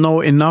 I don't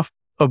know enough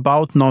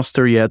about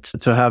Nostr yet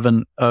to have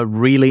a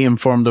really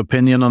informed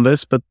opinion on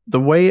this, but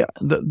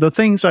the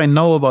things I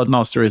know about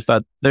Nostr is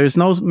that there's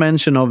no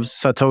mention of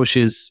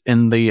Satoshis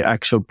in the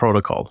actual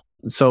protocol.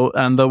 So,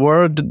 and the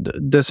word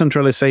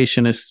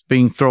decentralization is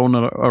being thrown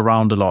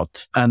around a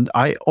lot. And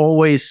I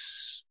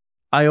always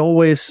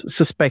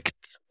suspect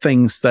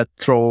things that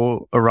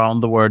throw around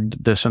the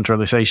word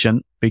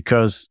decentralization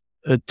because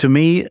to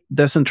me,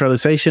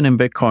 decentralization in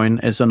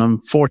Bitcoin is an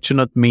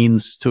unfortunate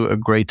means to a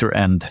greater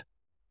end,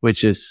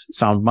 which is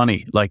sound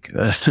money, like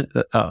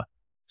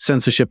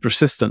censorship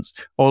resistance,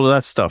 all of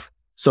that stuff.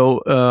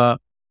 So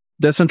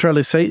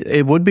decentralization,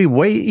 it would be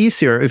way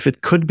easier if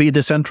it could be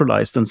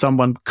decentralized and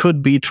someone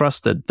could be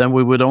trusted. Then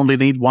we would only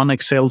need one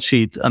Excel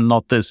sheet and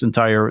not this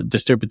entire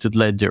distributed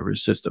ledger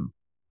system.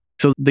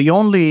 So the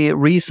only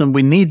reason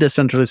we need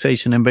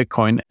decentralization in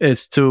Bitcoin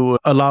is to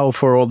allow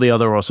for all the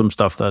other awesome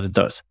stuff that it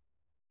does.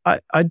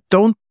 I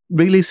don't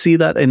really see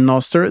that in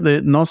Nostr.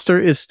 The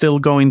Nostr is still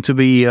going to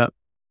be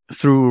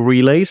through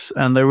relays,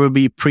 and there will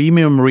be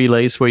premium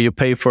relays where you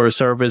pay for a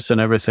service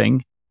and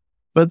everything.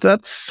 But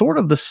that's sort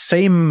of the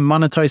same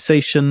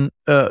monetization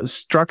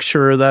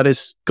structure that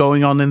is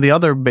going on in the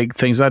other big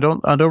things. I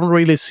don't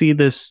really see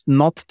this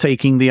not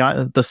taking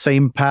the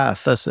same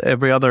path as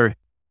every other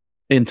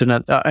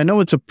internet. I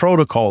know it's a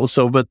protocol,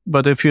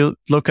 but if you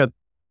look at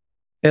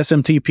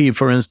SMTP,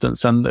 for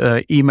instance,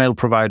 and email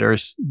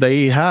providers,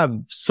 they have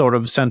sort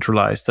of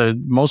centralized.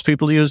 Most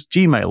people use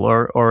Gmail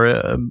or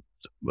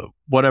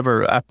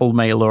whatever, Apple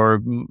Mail or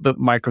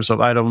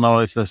Microsoft. I don't know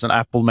if there's an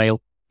Apple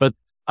Mail, but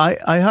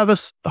I have a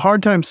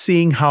hard time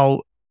seeing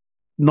how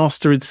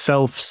Nostr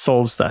itself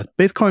solves that.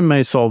 Bitcoin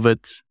may solve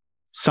it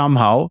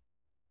somehow,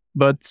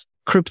 but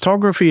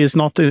cryptography is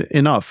not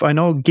enough. I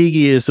know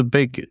Gigi is a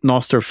big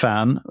Nostr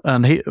fan,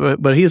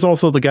 but he's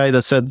also the guy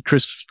that said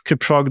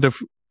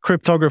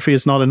cryptography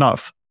is not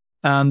enough.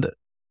 And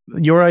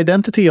your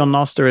identity on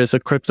Nostr is a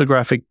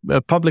cryptographic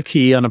public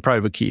key and a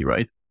private key,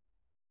 right?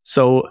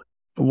 So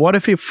what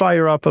if you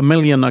fire up 1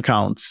 million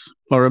accounts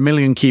or 1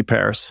 million key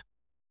pairs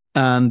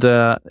and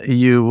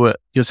you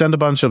send a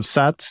bunch of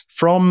sats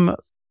from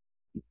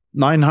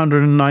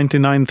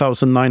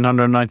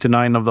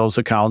 999,999 of those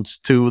accounts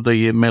to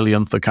the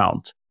millionth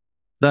account?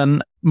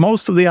 Then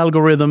most of the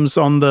algorithms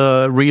on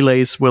the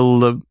relays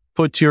will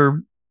put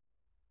your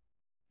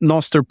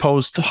Nostr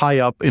post high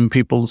up in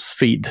people's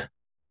feed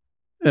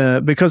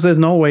because there's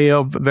no way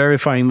of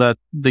verifying that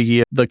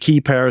the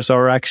key pairs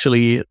are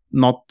actually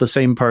not the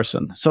same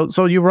person.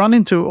 So you run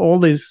into all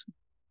these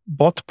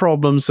bot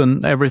problems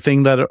and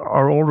everything that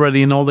are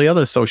already in all the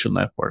other social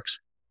networks.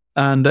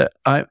 And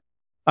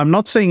I'm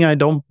not saying I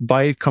don't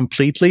buy it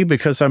completely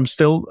because I'm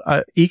still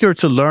eager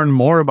to learn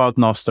more about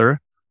Nostr,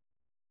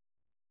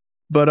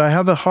 but I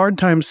have a hard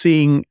time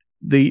seeing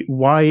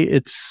why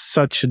it's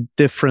such a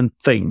different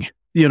thing.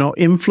 You know,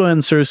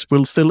 influencers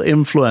will still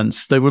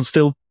influence. They will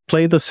still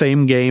play the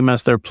same game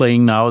as they're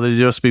playing now. They'll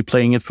just be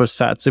playing it for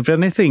sats. If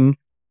anything,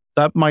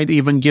 that might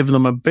even give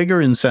them a bigger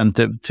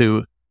incentive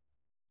to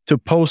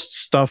post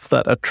stuff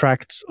that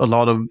attracts a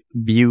lot of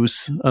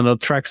views and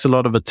attracts a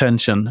lot of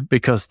attention,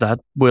 because that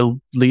will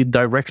lead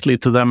directly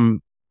to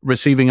them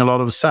receiving a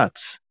lot of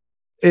sats.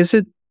 Is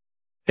it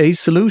a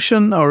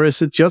solution or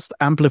is it just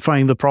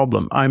amplifying the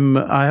problem?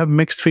 I have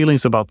mixed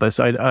feelings about this.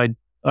 I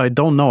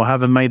don't know. I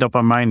haven't made up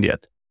my mind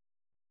yet.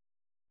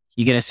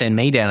 You're going to send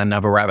me down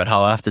another rabbit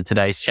hole after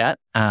today's chat.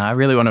 I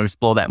really want to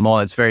explore that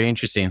more. It's very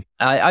interesting.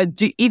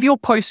 If your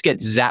post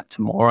gets zapped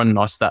more on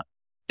Nostr,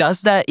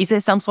 is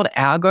there some sort of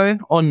algo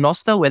on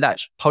Nostr where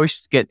that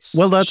post gets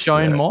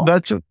shown more?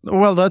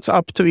 That's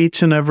up to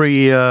each and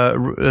every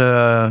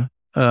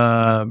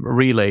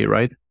relay,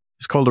 right?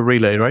 It's called a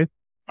relay, right?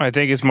 I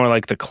think it's more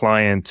like the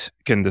client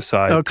can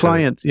decide. Oh,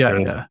 client,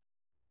 yeah.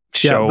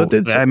 Show. Yeah,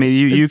 but I mean,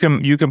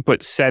 you can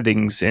put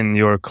settings in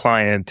your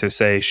client to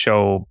say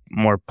show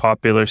more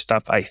popular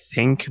stuff, I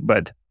think,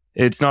 but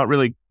it's not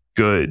really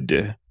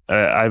good.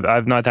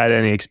 I've not had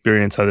any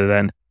experience other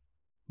than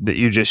that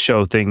you just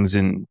show things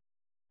in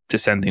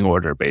descending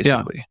order,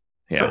 basically.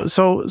 Yeah.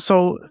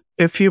 So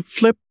if you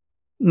flip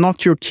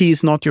not your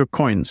keys, not your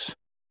coins,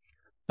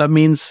 that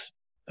means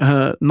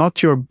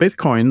not your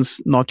Bitcoins,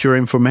 not your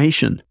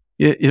information.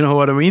 You know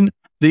what I mean?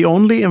 The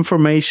only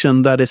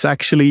information that is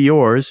actually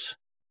yours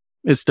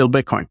is still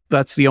Bitcoin.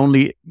 That's the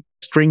only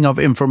string of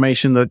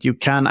information that you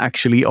can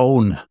actually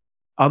own.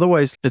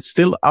 Otherwise, it's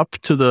still up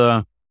to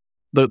the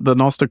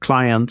Nostr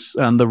clients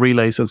and the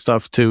relays and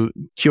stuff to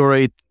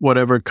curate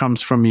whatever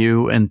comes from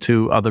you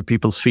into other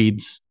people's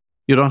feeds.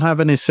 You don't have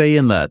any say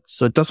in that.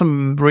 So it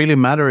doesn't really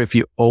matter if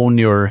you own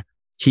your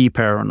key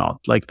pair or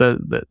not. Like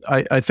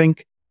I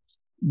think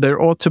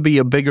there ought to be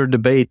a bigger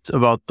debate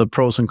about the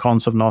pros and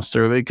cons of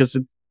Nostr, because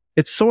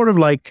it's sort of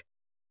like,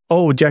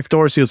 oh, Jack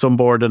Dorsey is on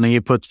board and he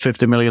put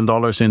 $50 million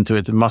into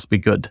it. It must be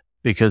good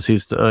because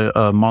he's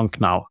a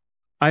monk now.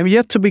 I'm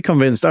yet to be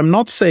convinced. I'm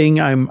not saying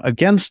I'm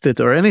against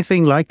it or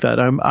anything like that.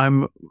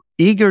 I'm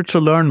eager to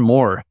learn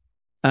more.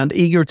 and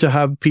eager to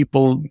have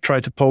people try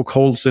to poke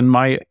holes in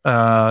my,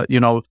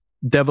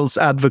 devil's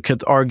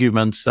advocate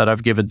arguments that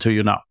I've given to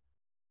you now.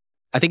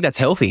 I think that's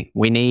healthy.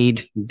 We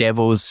need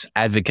devil's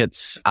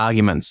advocates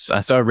arguments.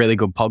 I saw a really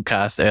good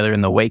podcast earlier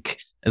in the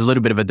week. There's a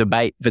little bit of a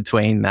debate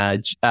between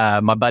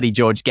my buddy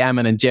George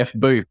Gammon and Jeff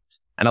Booth,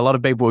 and a lot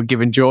of people were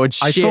giving George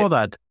shit. I saw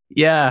that.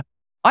 Yeah.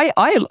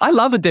 I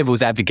love a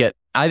devil's advocate.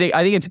 I think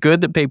it's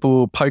good that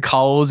people poke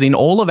holes in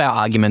all of our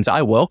arguments.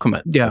 I welcome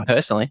it. Yeah.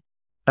 Personally.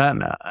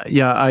 And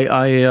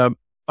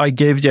I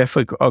gave Jeff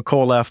a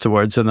call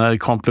afterwards, and I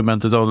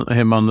complimented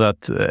him on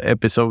that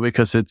episode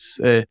because it's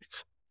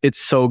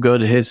so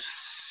good. He's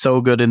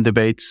so good in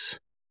debates.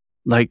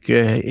 Like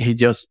he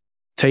just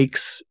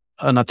takes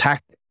an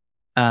attack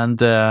and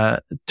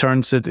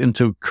turns it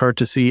into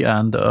courtesy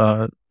and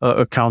a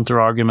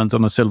counter argument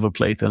on a silver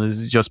plate, and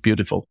it's just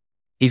beautiful.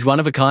 He's one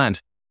of a kind.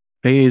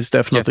 He is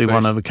definitely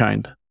one of a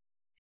kind.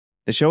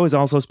 The show is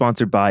also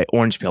sponsored by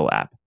Orange Pill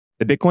app,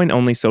 the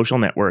Bitcoin-only social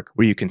network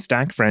where you can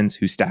stack friends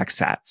who stack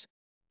sats.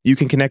 You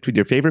can connect with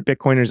your favorite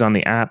Bitcoiners on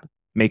the app,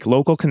 make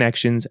local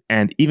connections,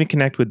 and even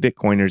connect with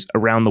Bitcoiners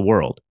around the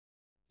world.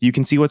 You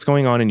can see what's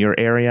going on in your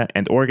area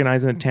and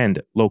organize and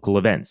attend local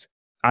events.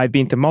 I've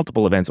been to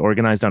multiple events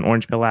organized on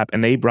Orange Pill app,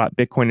 and they brought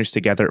Bitcoiners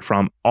together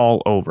from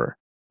all over.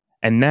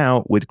 And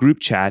now, with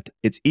group chat,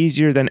 it's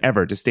easier than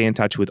ever to stay in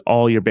touch with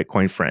all your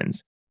Bitcoin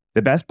friends.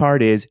 The best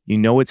part is,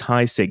 it's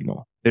high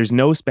signal. There's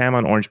no spam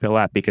on Orange Pill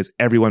app because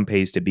everyone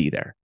pays to be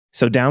there.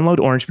 So download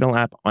Orange Pill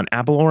app on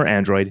Apple or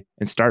Android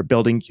and start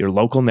building your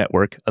local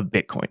network of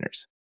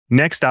Bitcoiners.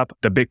 Next up,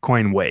 the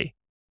Bitcoin Way.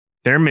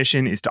 Their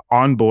mission is to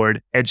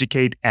onboard,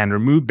 educate, and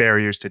remove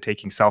barriers to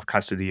taking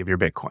self-custody of your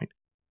Bitcoin.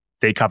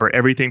 They cover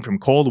everything from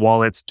cold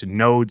wallets to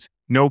nodes,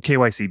 no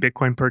KYC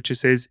Bitcoin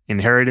purchases,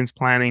 inheritance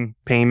planning,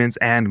 payments,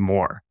 and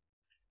more.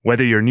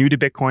 Whether you're new to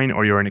Bitcoin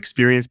or you're an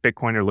experienced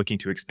Bitcoiner looking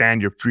to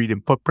expand your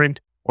freedom footprint,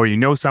 or you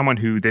know someone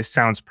who this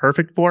sounds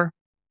perfect for,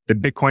 the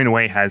Bitcoin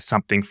Way has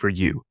something for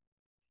you.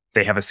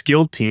 They have a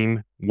skilled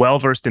team,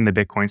 well-versed in the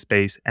Bitcoin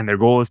space, and their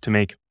goal is to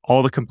make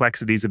all the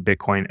complexities of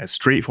Bitcoin as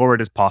straightforward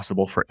as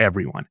possible for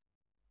everyone.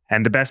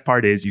 And the best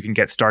part is you can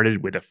get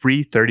started with a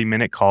free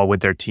 30-minute call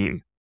with their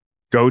team.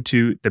 Go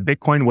to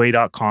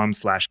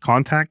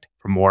thebitcoinway.com/contact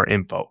for more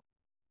info.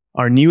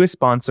 Our newest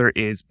sponsor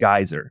is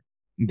Geyser.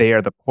 They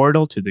are the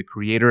portal to the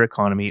creator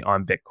economy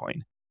on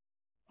Bitcoin.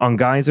 On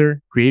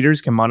Geyser,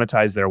 creators can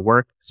monetize their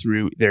work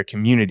through their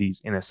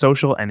communities in a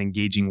social and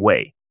engaging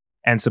way,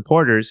 and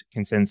supporters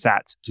can send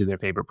sats to their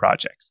favorite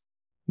projects.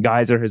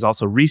 Geyser has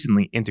also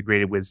recently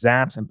integrated with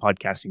Zaps and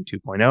Podcasting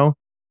 2.0,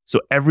 so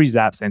every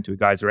Zap sent to a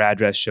Geyser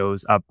address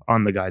shows up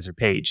on the Geyser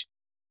page.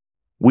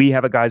 We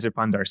have a Geyser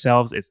fund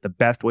ourselves. It's the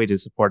best way to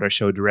support our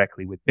show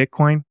directly with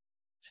Bitcoin.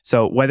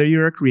 So whether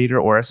you're a creator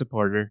or a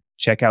supporter,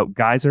 check out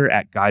Geyser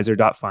at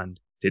geyser.fund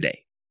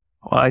today.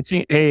 Well, I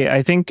think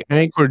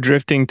we're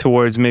drifting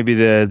towards maybe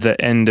the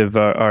end of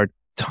our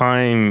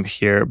time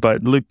here.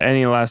 But Luke,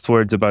 any last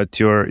words about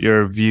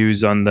your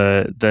views on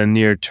the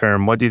near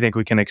term? What do you think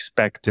we can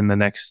expect in the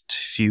next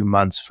few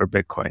months for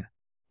Bitcoin?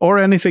 Or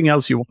anything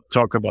else you want to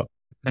talk about?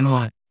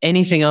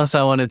 Anything else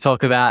I want to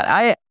talk about?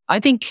 I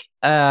think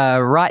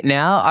right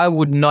now I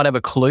would not have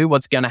a clue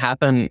what's going to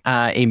happen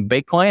in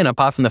Bitcoin,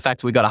 apart from the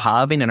fact we got a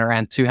halving in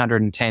around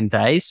 210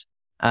 days.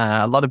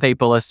 A lot of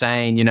people are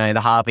saying,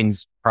 the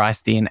halving's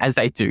priced in, as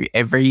they do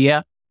every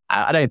year.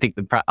 I don't think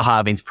the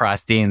halving's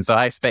priced in, so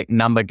I expect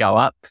number go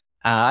up.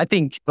 I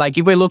think,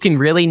 if we're looking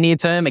really near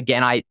term,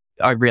 again, I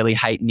really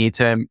hate near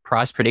term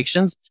price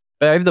predictions.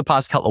 But over the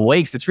past couple of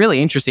weeks, it's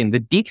really interesting. The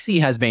Dixie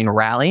has been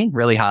rallying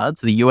really hard.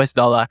 So the US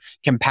dollar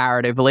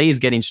comparatively is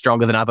getting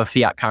stronger than other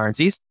fiat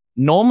currencies.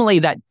 Normally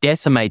that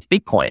decimates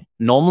Bitcoin.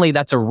 Normally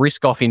that's a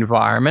risk-off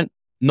environment.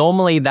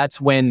 Normally that's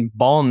when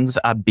bonds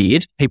are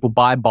bid. People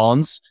buy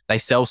bonds, they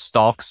sell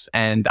stocks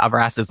and other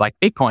assets like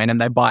Bitcoin, and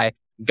they buy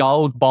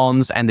gold,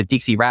 bonds, and the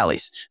Dixie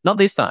rallies. Not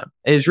this time.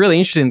 It was really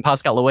interesting in the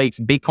past couple of weeks.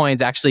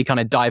 Bitcoin's actually kind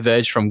of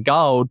diverged from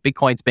gold.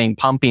 Bitcoin's been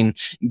pumping,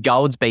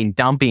 gold's been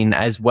dumping,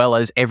 as well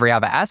as every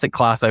other asset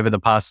class over the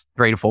past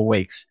 3 to 4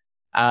 weeks.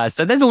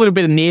 So there's a little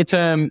bit of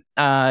near-term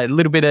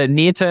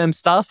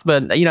stuff,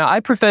 but I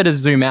prefer to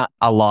zoom out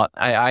a lot.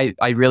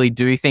 I really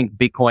do think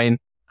Bitcoin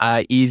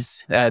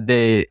is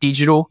the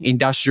digital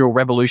industrial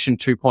revolution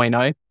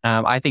 2.0.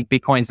 I think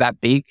Bitcoin's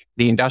that big.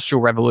 The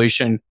industrial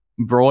revolution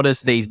brought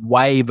us these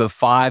wave of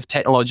 5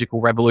 technological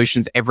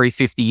revolutions every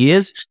 50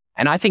 years.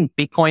 And I think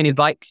Bitcoin is,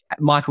 like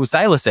Michael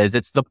Saylor says,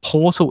 it's the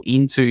portal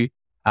into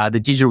the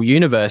digital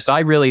universe. I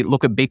really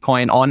look at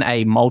Bitcoin on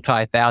a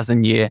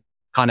multi-thousand year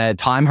kind of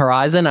time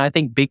horizon. I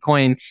think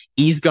Bitcoin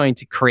is going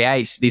to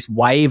create this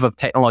wave of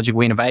technological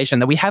innovation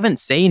that we haven't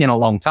seen in a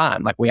long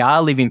time. Like, we are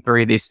living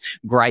through this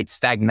great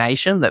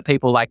stagnation that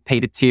people like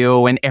Peter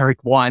Thiel and Eric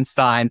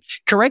Weinstein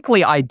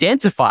correctly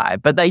identify,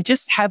 but they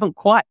just haven't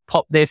quite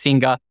popped their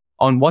finger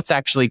on what's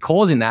actually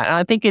causing that. And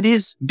I think it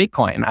is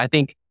Bitcoin. I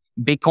think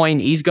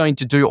Bitcoin is going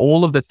to do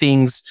all of the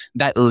things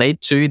that led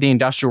to the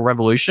Industrial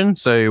Revolution.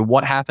 So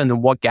what happened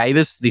and what gave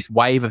us this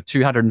wave of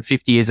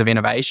 250 years of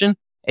innovation?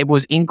 It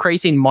was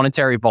increasing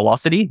monetary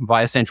velocity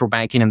via central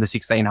banking in the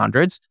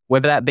 1600s.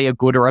 Whether that be a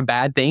good or a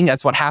bad thing,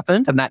 that's what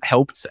happened, and that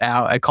helped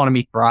our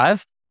economy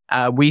thrive.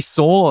 We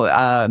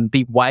saw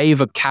the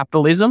wave of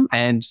capitalism,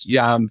 and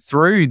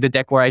through the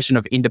Declaration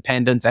of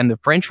Independence and the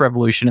French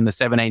Revolution in the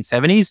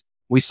 1770s,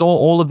 we saw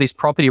all of this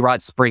property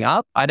rights spring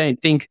up. I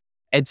don't think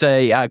it's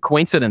a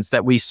coincidence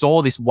that we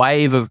saw this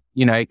wave of,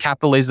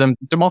 capitalism.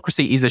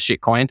 Democracy is a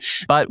shitcoin,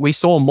 but we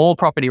saw more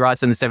property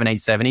rights in the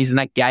 1770s, and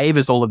that gave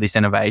us all of this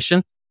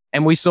innovation.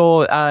 And we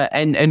saw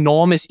an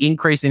enormous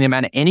increase in the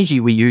amount of energy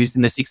we used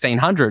in the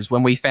 1600s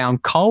when we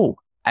found coal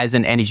as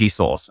an energy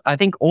source. I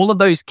think all of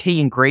those key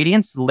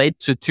ingredients led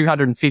to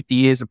 250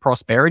 years of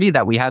prosperity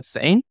that we have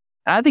seen.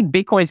 And I think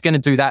Bitcoin's going to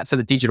do that for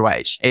the digital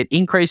age. It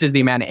increases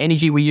the amount of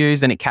energy we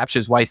use, and it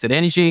captures wasted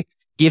energy,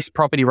 gives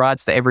property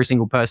rights to every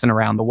single person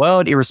around the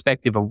world,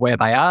 irrespective of where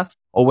they are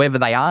or whether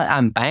they are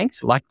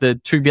unbanked, like the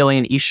 2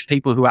 billion-ish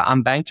people who are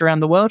unbanked around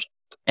the world.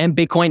 And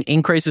Bitcoin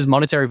increases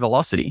monetary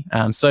velocity.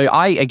 So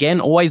I, again,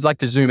 always like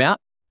to zoom out.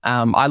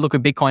 I look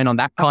at Bitcoin on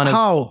that kind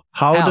of...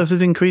 How does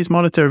it increase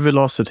monetary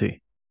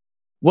velocity?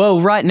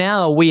 Well, right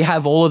now we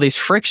have all of this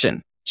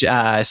friction,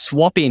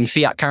 swapping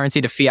fiat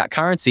currency to fiat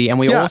currency, and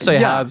we also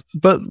have...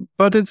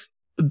 But it's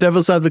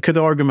devil's advocate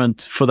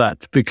argument for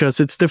that, because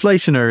it's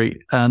deflationary,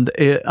 and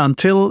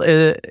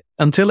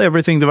until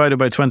everything divided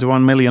by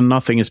 21 million,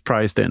 nothing is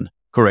priced in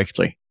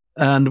correctly.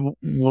 And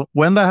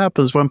when that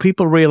happens, when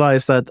people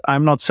realize that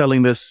I'm not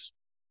selling this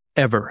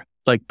ever,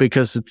 like,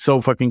 because it's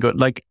so fucking good,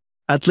 like,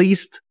 at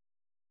least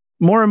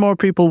more and more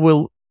people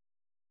will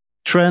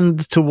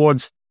trend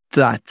towards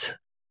that.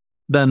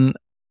 Then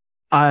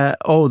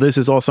this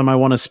is awesome, I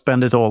want to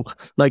spend it all.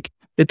 Like,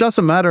 it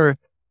doesn't matter.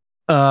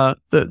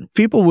 The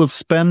people will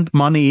spend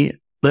money,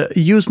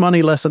 use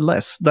money less and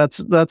less. That's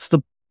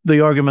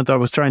the argument I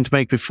was trying to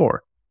make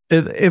before.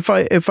 If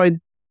I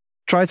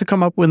try to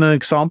come up with an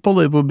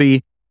example, it would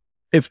be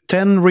if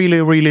 10 really,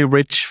 really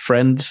rich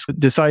friends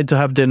decide to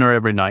have dinner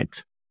every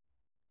night.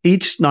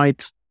 Each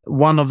night,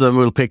 one of them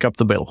will pick up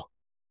the bill.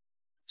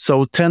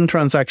 So 10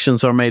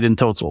 transactions are made in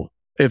total,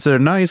 if they're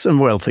nice and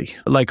wealthy,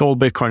 like all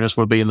Bitcoiners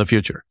will be in the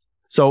future.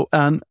 So,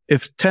 and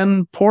if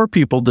 10 poor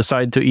people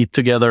decide to eat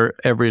together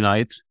every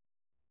night,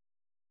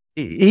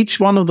 each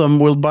one of them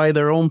will buy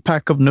their own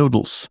pack of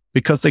noodles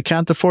because they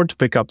can't afford to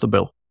pick up the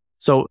bill.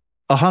 So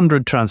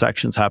 100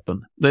 transactions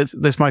happen.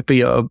 This might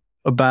be a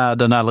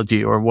bad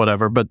analogy or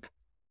whatever,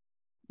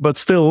 but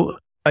still,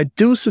 I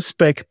do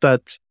suspect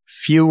that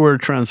fewer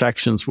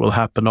transactions will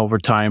happen over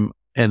time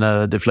in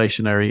a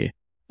deflationary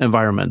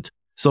environment.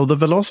 So the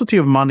velocity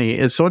of money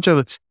is sort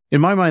of,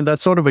 in my mind,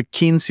 that's sort of a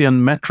Keynesian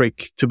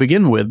metric to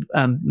begin with,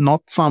 and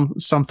not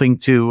something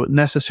to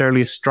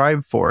necessarily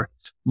strive for.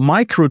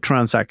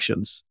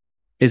 Microtransactions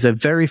is a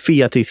very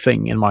fiat-y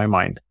thing in my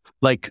mind.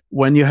 Like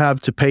when you have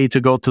to pay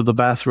to go to the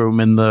bathroom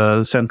in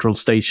the central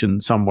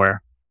station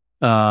somewhere,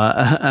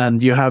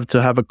 and you have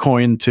to have a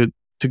coin to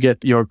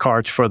get your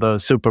cart for the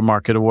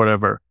supermarket or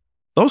whatever.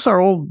 Those are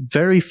all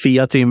very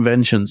fiat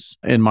inventions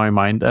in my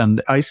mind.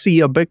 And I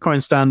see a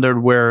Bitcoin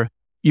standard where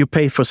you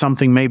pay for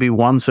something maybe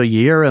once a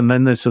year, and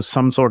then there's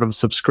some sort of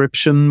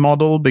subscription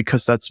model,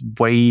 because that's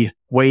way,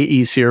 way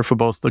easier for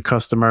both the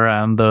customer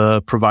and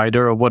the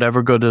provider or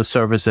whatever good a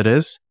service it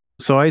is.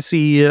 So I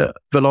see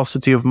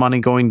velocity of money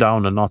going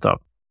down and not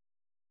up.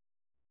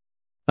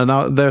 And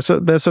now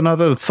there's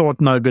another thought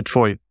nugget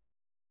for you.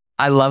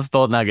 I love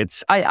thought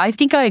nuggets. I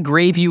think I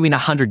agree with you in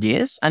 100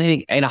 years. I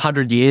think in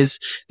 100 years,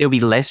 there'll be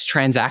less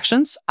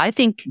transactions. I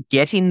think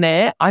getting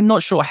there, I'm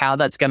not sure how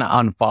that's going to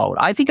unfold.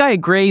 I think I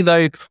agree,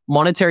 though,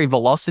 monetary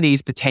velocity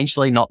is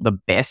potentially not the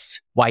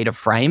best way to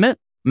frame it.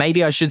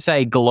 Maybe I should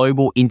say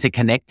global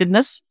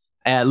interconnectedness,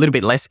 a little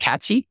bit less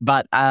catchy.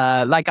 But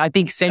I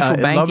think central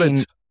banking...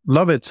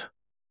 Love it.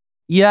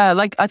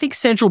 Yeah, I think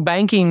central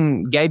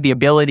banking gave the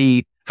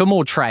ability for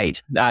more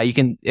trade.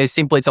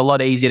 It's a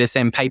lot easier to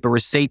send paper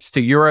receipts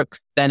to Europe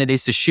than it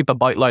is to ship a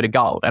boatload of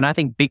gold. And I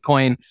think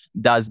Bitcoin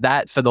does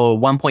that for the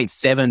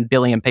 1.7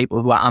 billion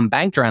people who are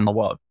unbanked around the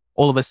world.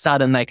 All of a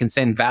sudden, they can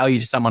send value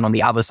to someone on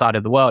the other side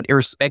of the world,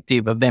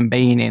 irrespective of them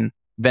being in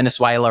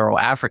Venezuela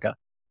or Africa.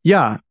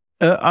 Yeah,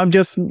 I'm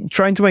just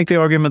trying to make the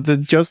argument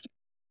that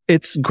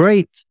it's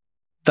great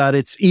that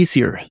it's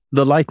easier.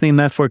 The Lightning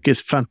Network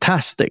is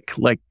fantastic.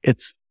 Like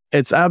it's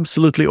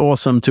absolutely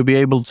awesome to be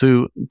able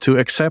to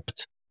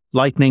accept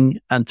Lightning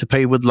and to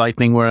pay with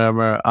Lightning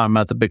wherever I'm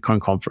at the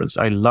Bitcoin conference.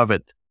 I love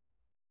it.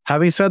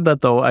 Having said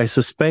that, though, I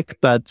suspect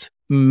that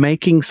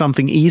making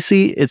something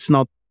easy, it's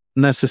not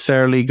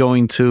necessarily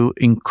going to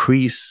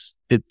increase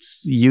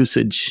its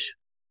usage.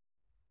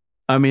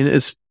 I mean,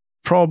 it's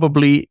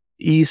probably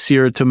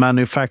easier to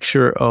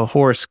manufacture a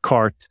horse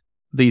cart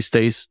these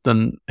days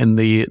than in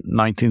the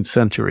 19th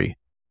century.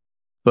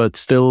 But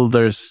still,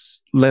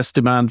 there's less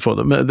demand for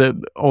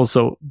them.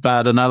 Also,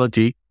 bad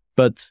analogy,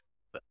 but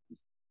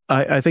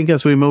I think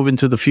as we move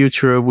into the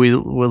future,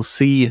 we'll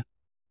see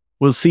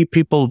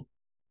people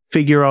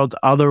figure out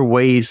other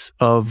ways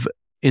of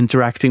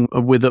interacting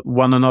with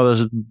one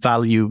another's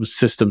value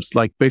systems.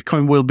 Like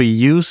Bitcoin will be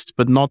used,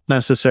 but not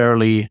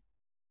necessarily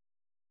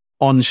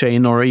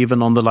on-chain or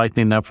even on the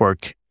Lightning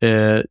Network,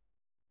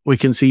 we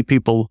can see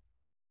people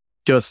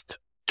just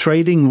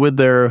trading with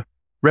their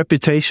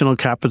reputational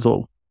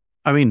capital.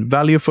 I mean,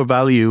 value for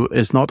value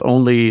is not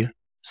only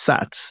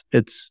sats,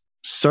 it's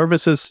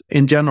services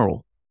in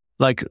general.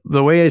 Like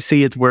the way I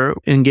see it, we're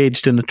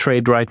engaged in a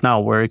trade right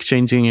now. We're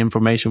exchanging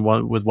information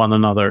with one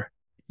another.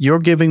 You're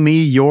giving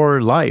me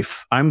your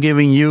life. I'm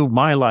giving you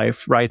my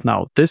life right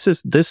now.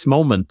 This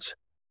moment.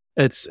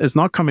 It's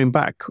not coming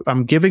back.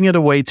 I'm giving it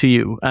away to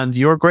you, and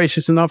you're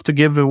gracious enough to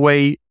give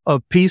away a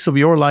piece of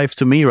your life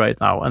to me right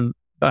now. And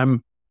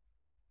I'm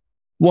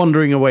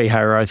wandering away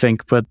here, I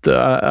think, but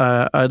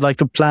I'd like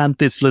to plant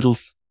these little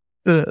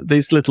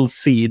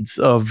seeds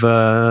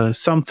of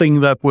something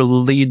that will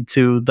lead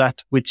to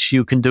that which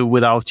you can do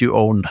without you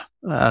own,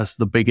 as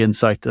the big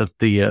insight of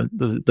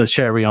the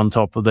cherry on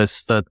top of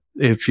this, that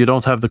if you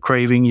don't have the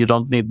craving, you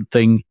don't need the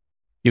thing,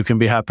 you can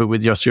be happy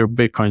with just your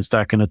Bitcoin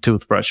stack and a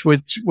toothbrush,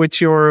 which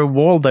your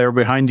wall there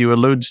behind you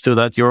alludes to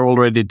that you're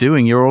already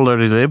doing. You're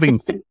already living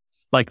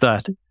like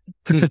that.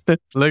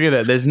 Look at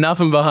it. There's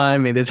nothing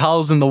behind me. There's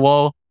holes in the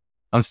wall.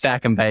 I'm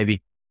stacking,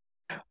 baby.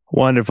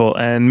 Wonderful.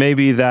 And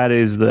maybe that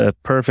is the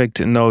perfect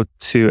note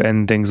to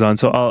end things on.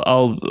 So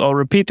I'll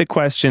repeat the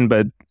question,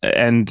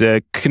 and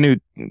Knut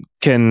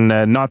can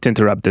not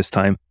interrupt this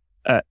time.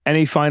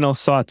 Any final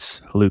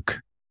thoughts,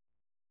 Luke?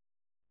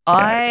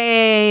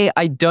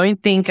 I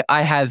don't think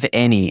I have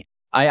any.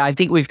 I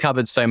think we've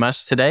covered so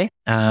much today.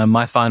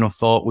 My final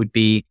thought would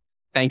be,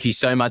 thank you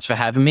so much for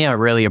having me. I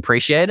really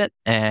appreciate it.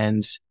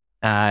 And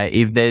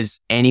if there's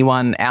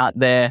anyone out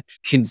there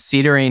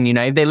considering,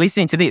 if they're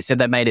listening to this, if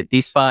they made it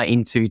this far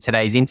into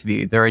today's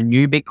interview, they're a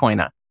new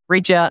Bitcoiner,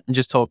 reach out and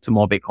just talk to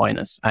more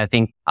Bitcoiners. I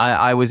think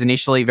I was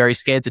initially very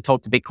scared to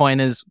talk to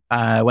Bitcoiners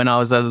when I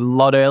was a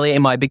lot earlier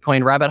in my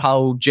Bitcoin rabbit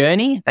hole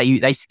journey.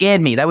 They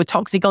scared me. They were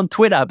toxic on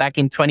Twitter back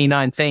in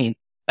 2019,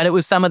 but it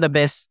was some of the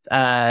best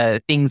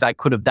things I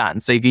could have done.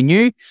 So if you're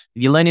new, if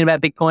you're learning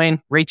about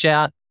Bitcoin, reach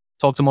out,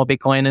 talk to more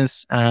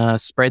Bitcoiners,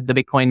 spread the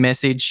Bitcoin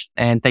message.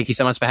 And thank you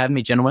so much for having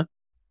me, gentlemen.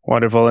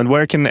 Wonderful. And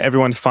where can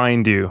everyone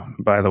find you,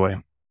 by the way?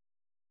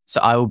 So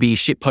I will be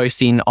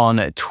shitposting on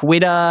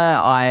Twitter.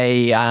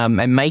 I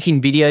am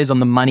making videos on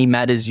the Money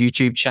Matters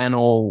YouTube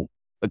channel,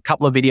 a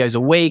couple of videos a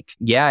week.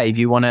 Yeah, if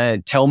you want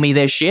to tell me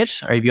their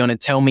shit, or if you want to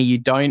tell me you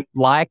don't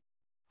like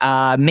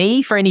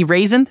me for any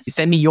reason,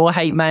 send me your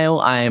hate mail.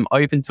 I am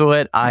open to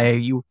it.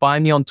 You'll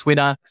find me on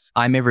Twitter.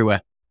 I'm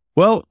everywhere.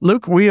 Well,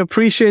 Luke, we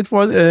appreciate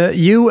what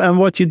you and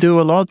what you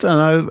do a lot,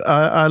 and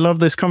I love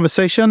this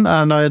conversation,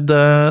 and I'd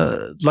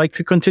like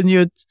to continue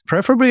it,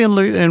 preferably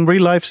in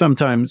real life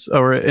sometimes,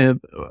 or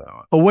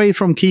away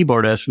from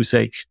keyboard, as we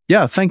say.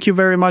 Yeah, thank you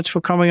very much for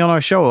coming on our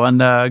show,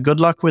 and good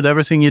luck with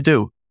everything you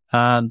do.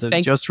 And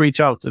just reach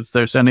out if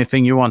there's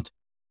anything you want.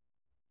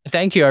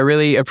 Thank you. I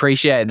really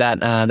appreciate that.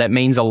 That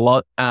means a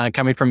lot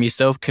coming from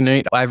yourself,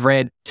 Knut. I've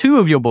read 2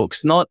 of your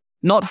books, not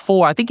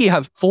 4. I think you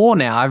have 4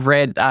 now. I've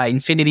read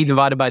Infinity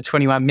Divided by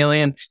 21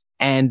 Million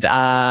and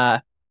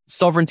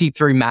Sovereignty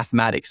Through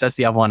Mathematics. That's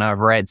the other one I've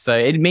read. So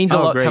it means a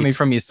lot coming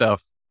from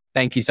yourself.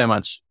 Thank you so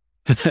much.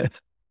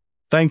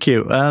 Thank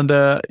you. And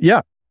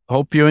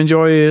hope you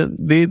enjoy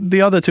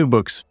the other 2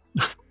 books.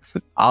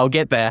 I'll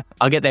get there.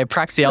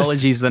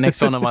 Praxeology is the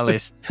next one on my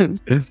list.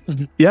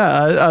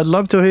 Yeah, I'd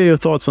love to hear your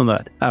thoughts on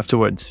that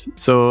afterwards.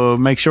 So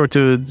make sure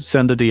to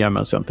send a DM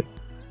or something.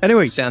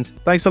 Anyway,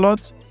 thanks a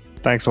lot.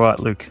 Thanks a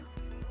lot, Luke.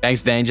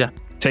 Thanks, Danger.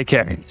 Take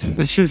care.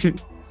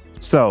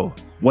 So,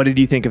 what did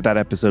you think of that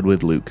episode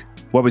with Luke?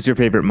 What was your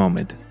favorite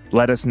moment?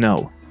 Let us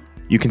know.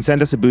 You can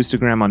send us a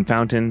boostergram on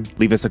Fountain,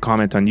 leave us a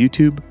comment on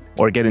YouTube,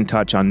 or get in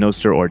touch on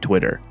Nostr or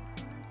Twitter.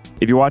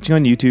 If you're watching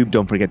on YouTube,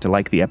 don't forget to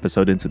like the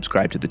episode and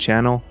subscribe to the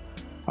channel.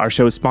 Our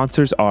show's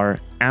sponsors are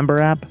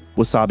Amber App,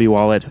 Wasabi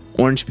Wallet,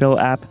 Orange Pill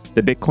App,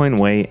 The Bitcoin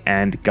Way,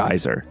 and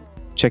Geyser.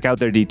 Check out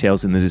their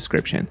details in the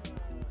description.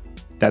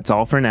 That's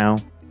all for now.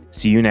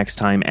 See you next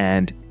time,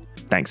 and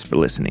thanks for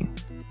listening.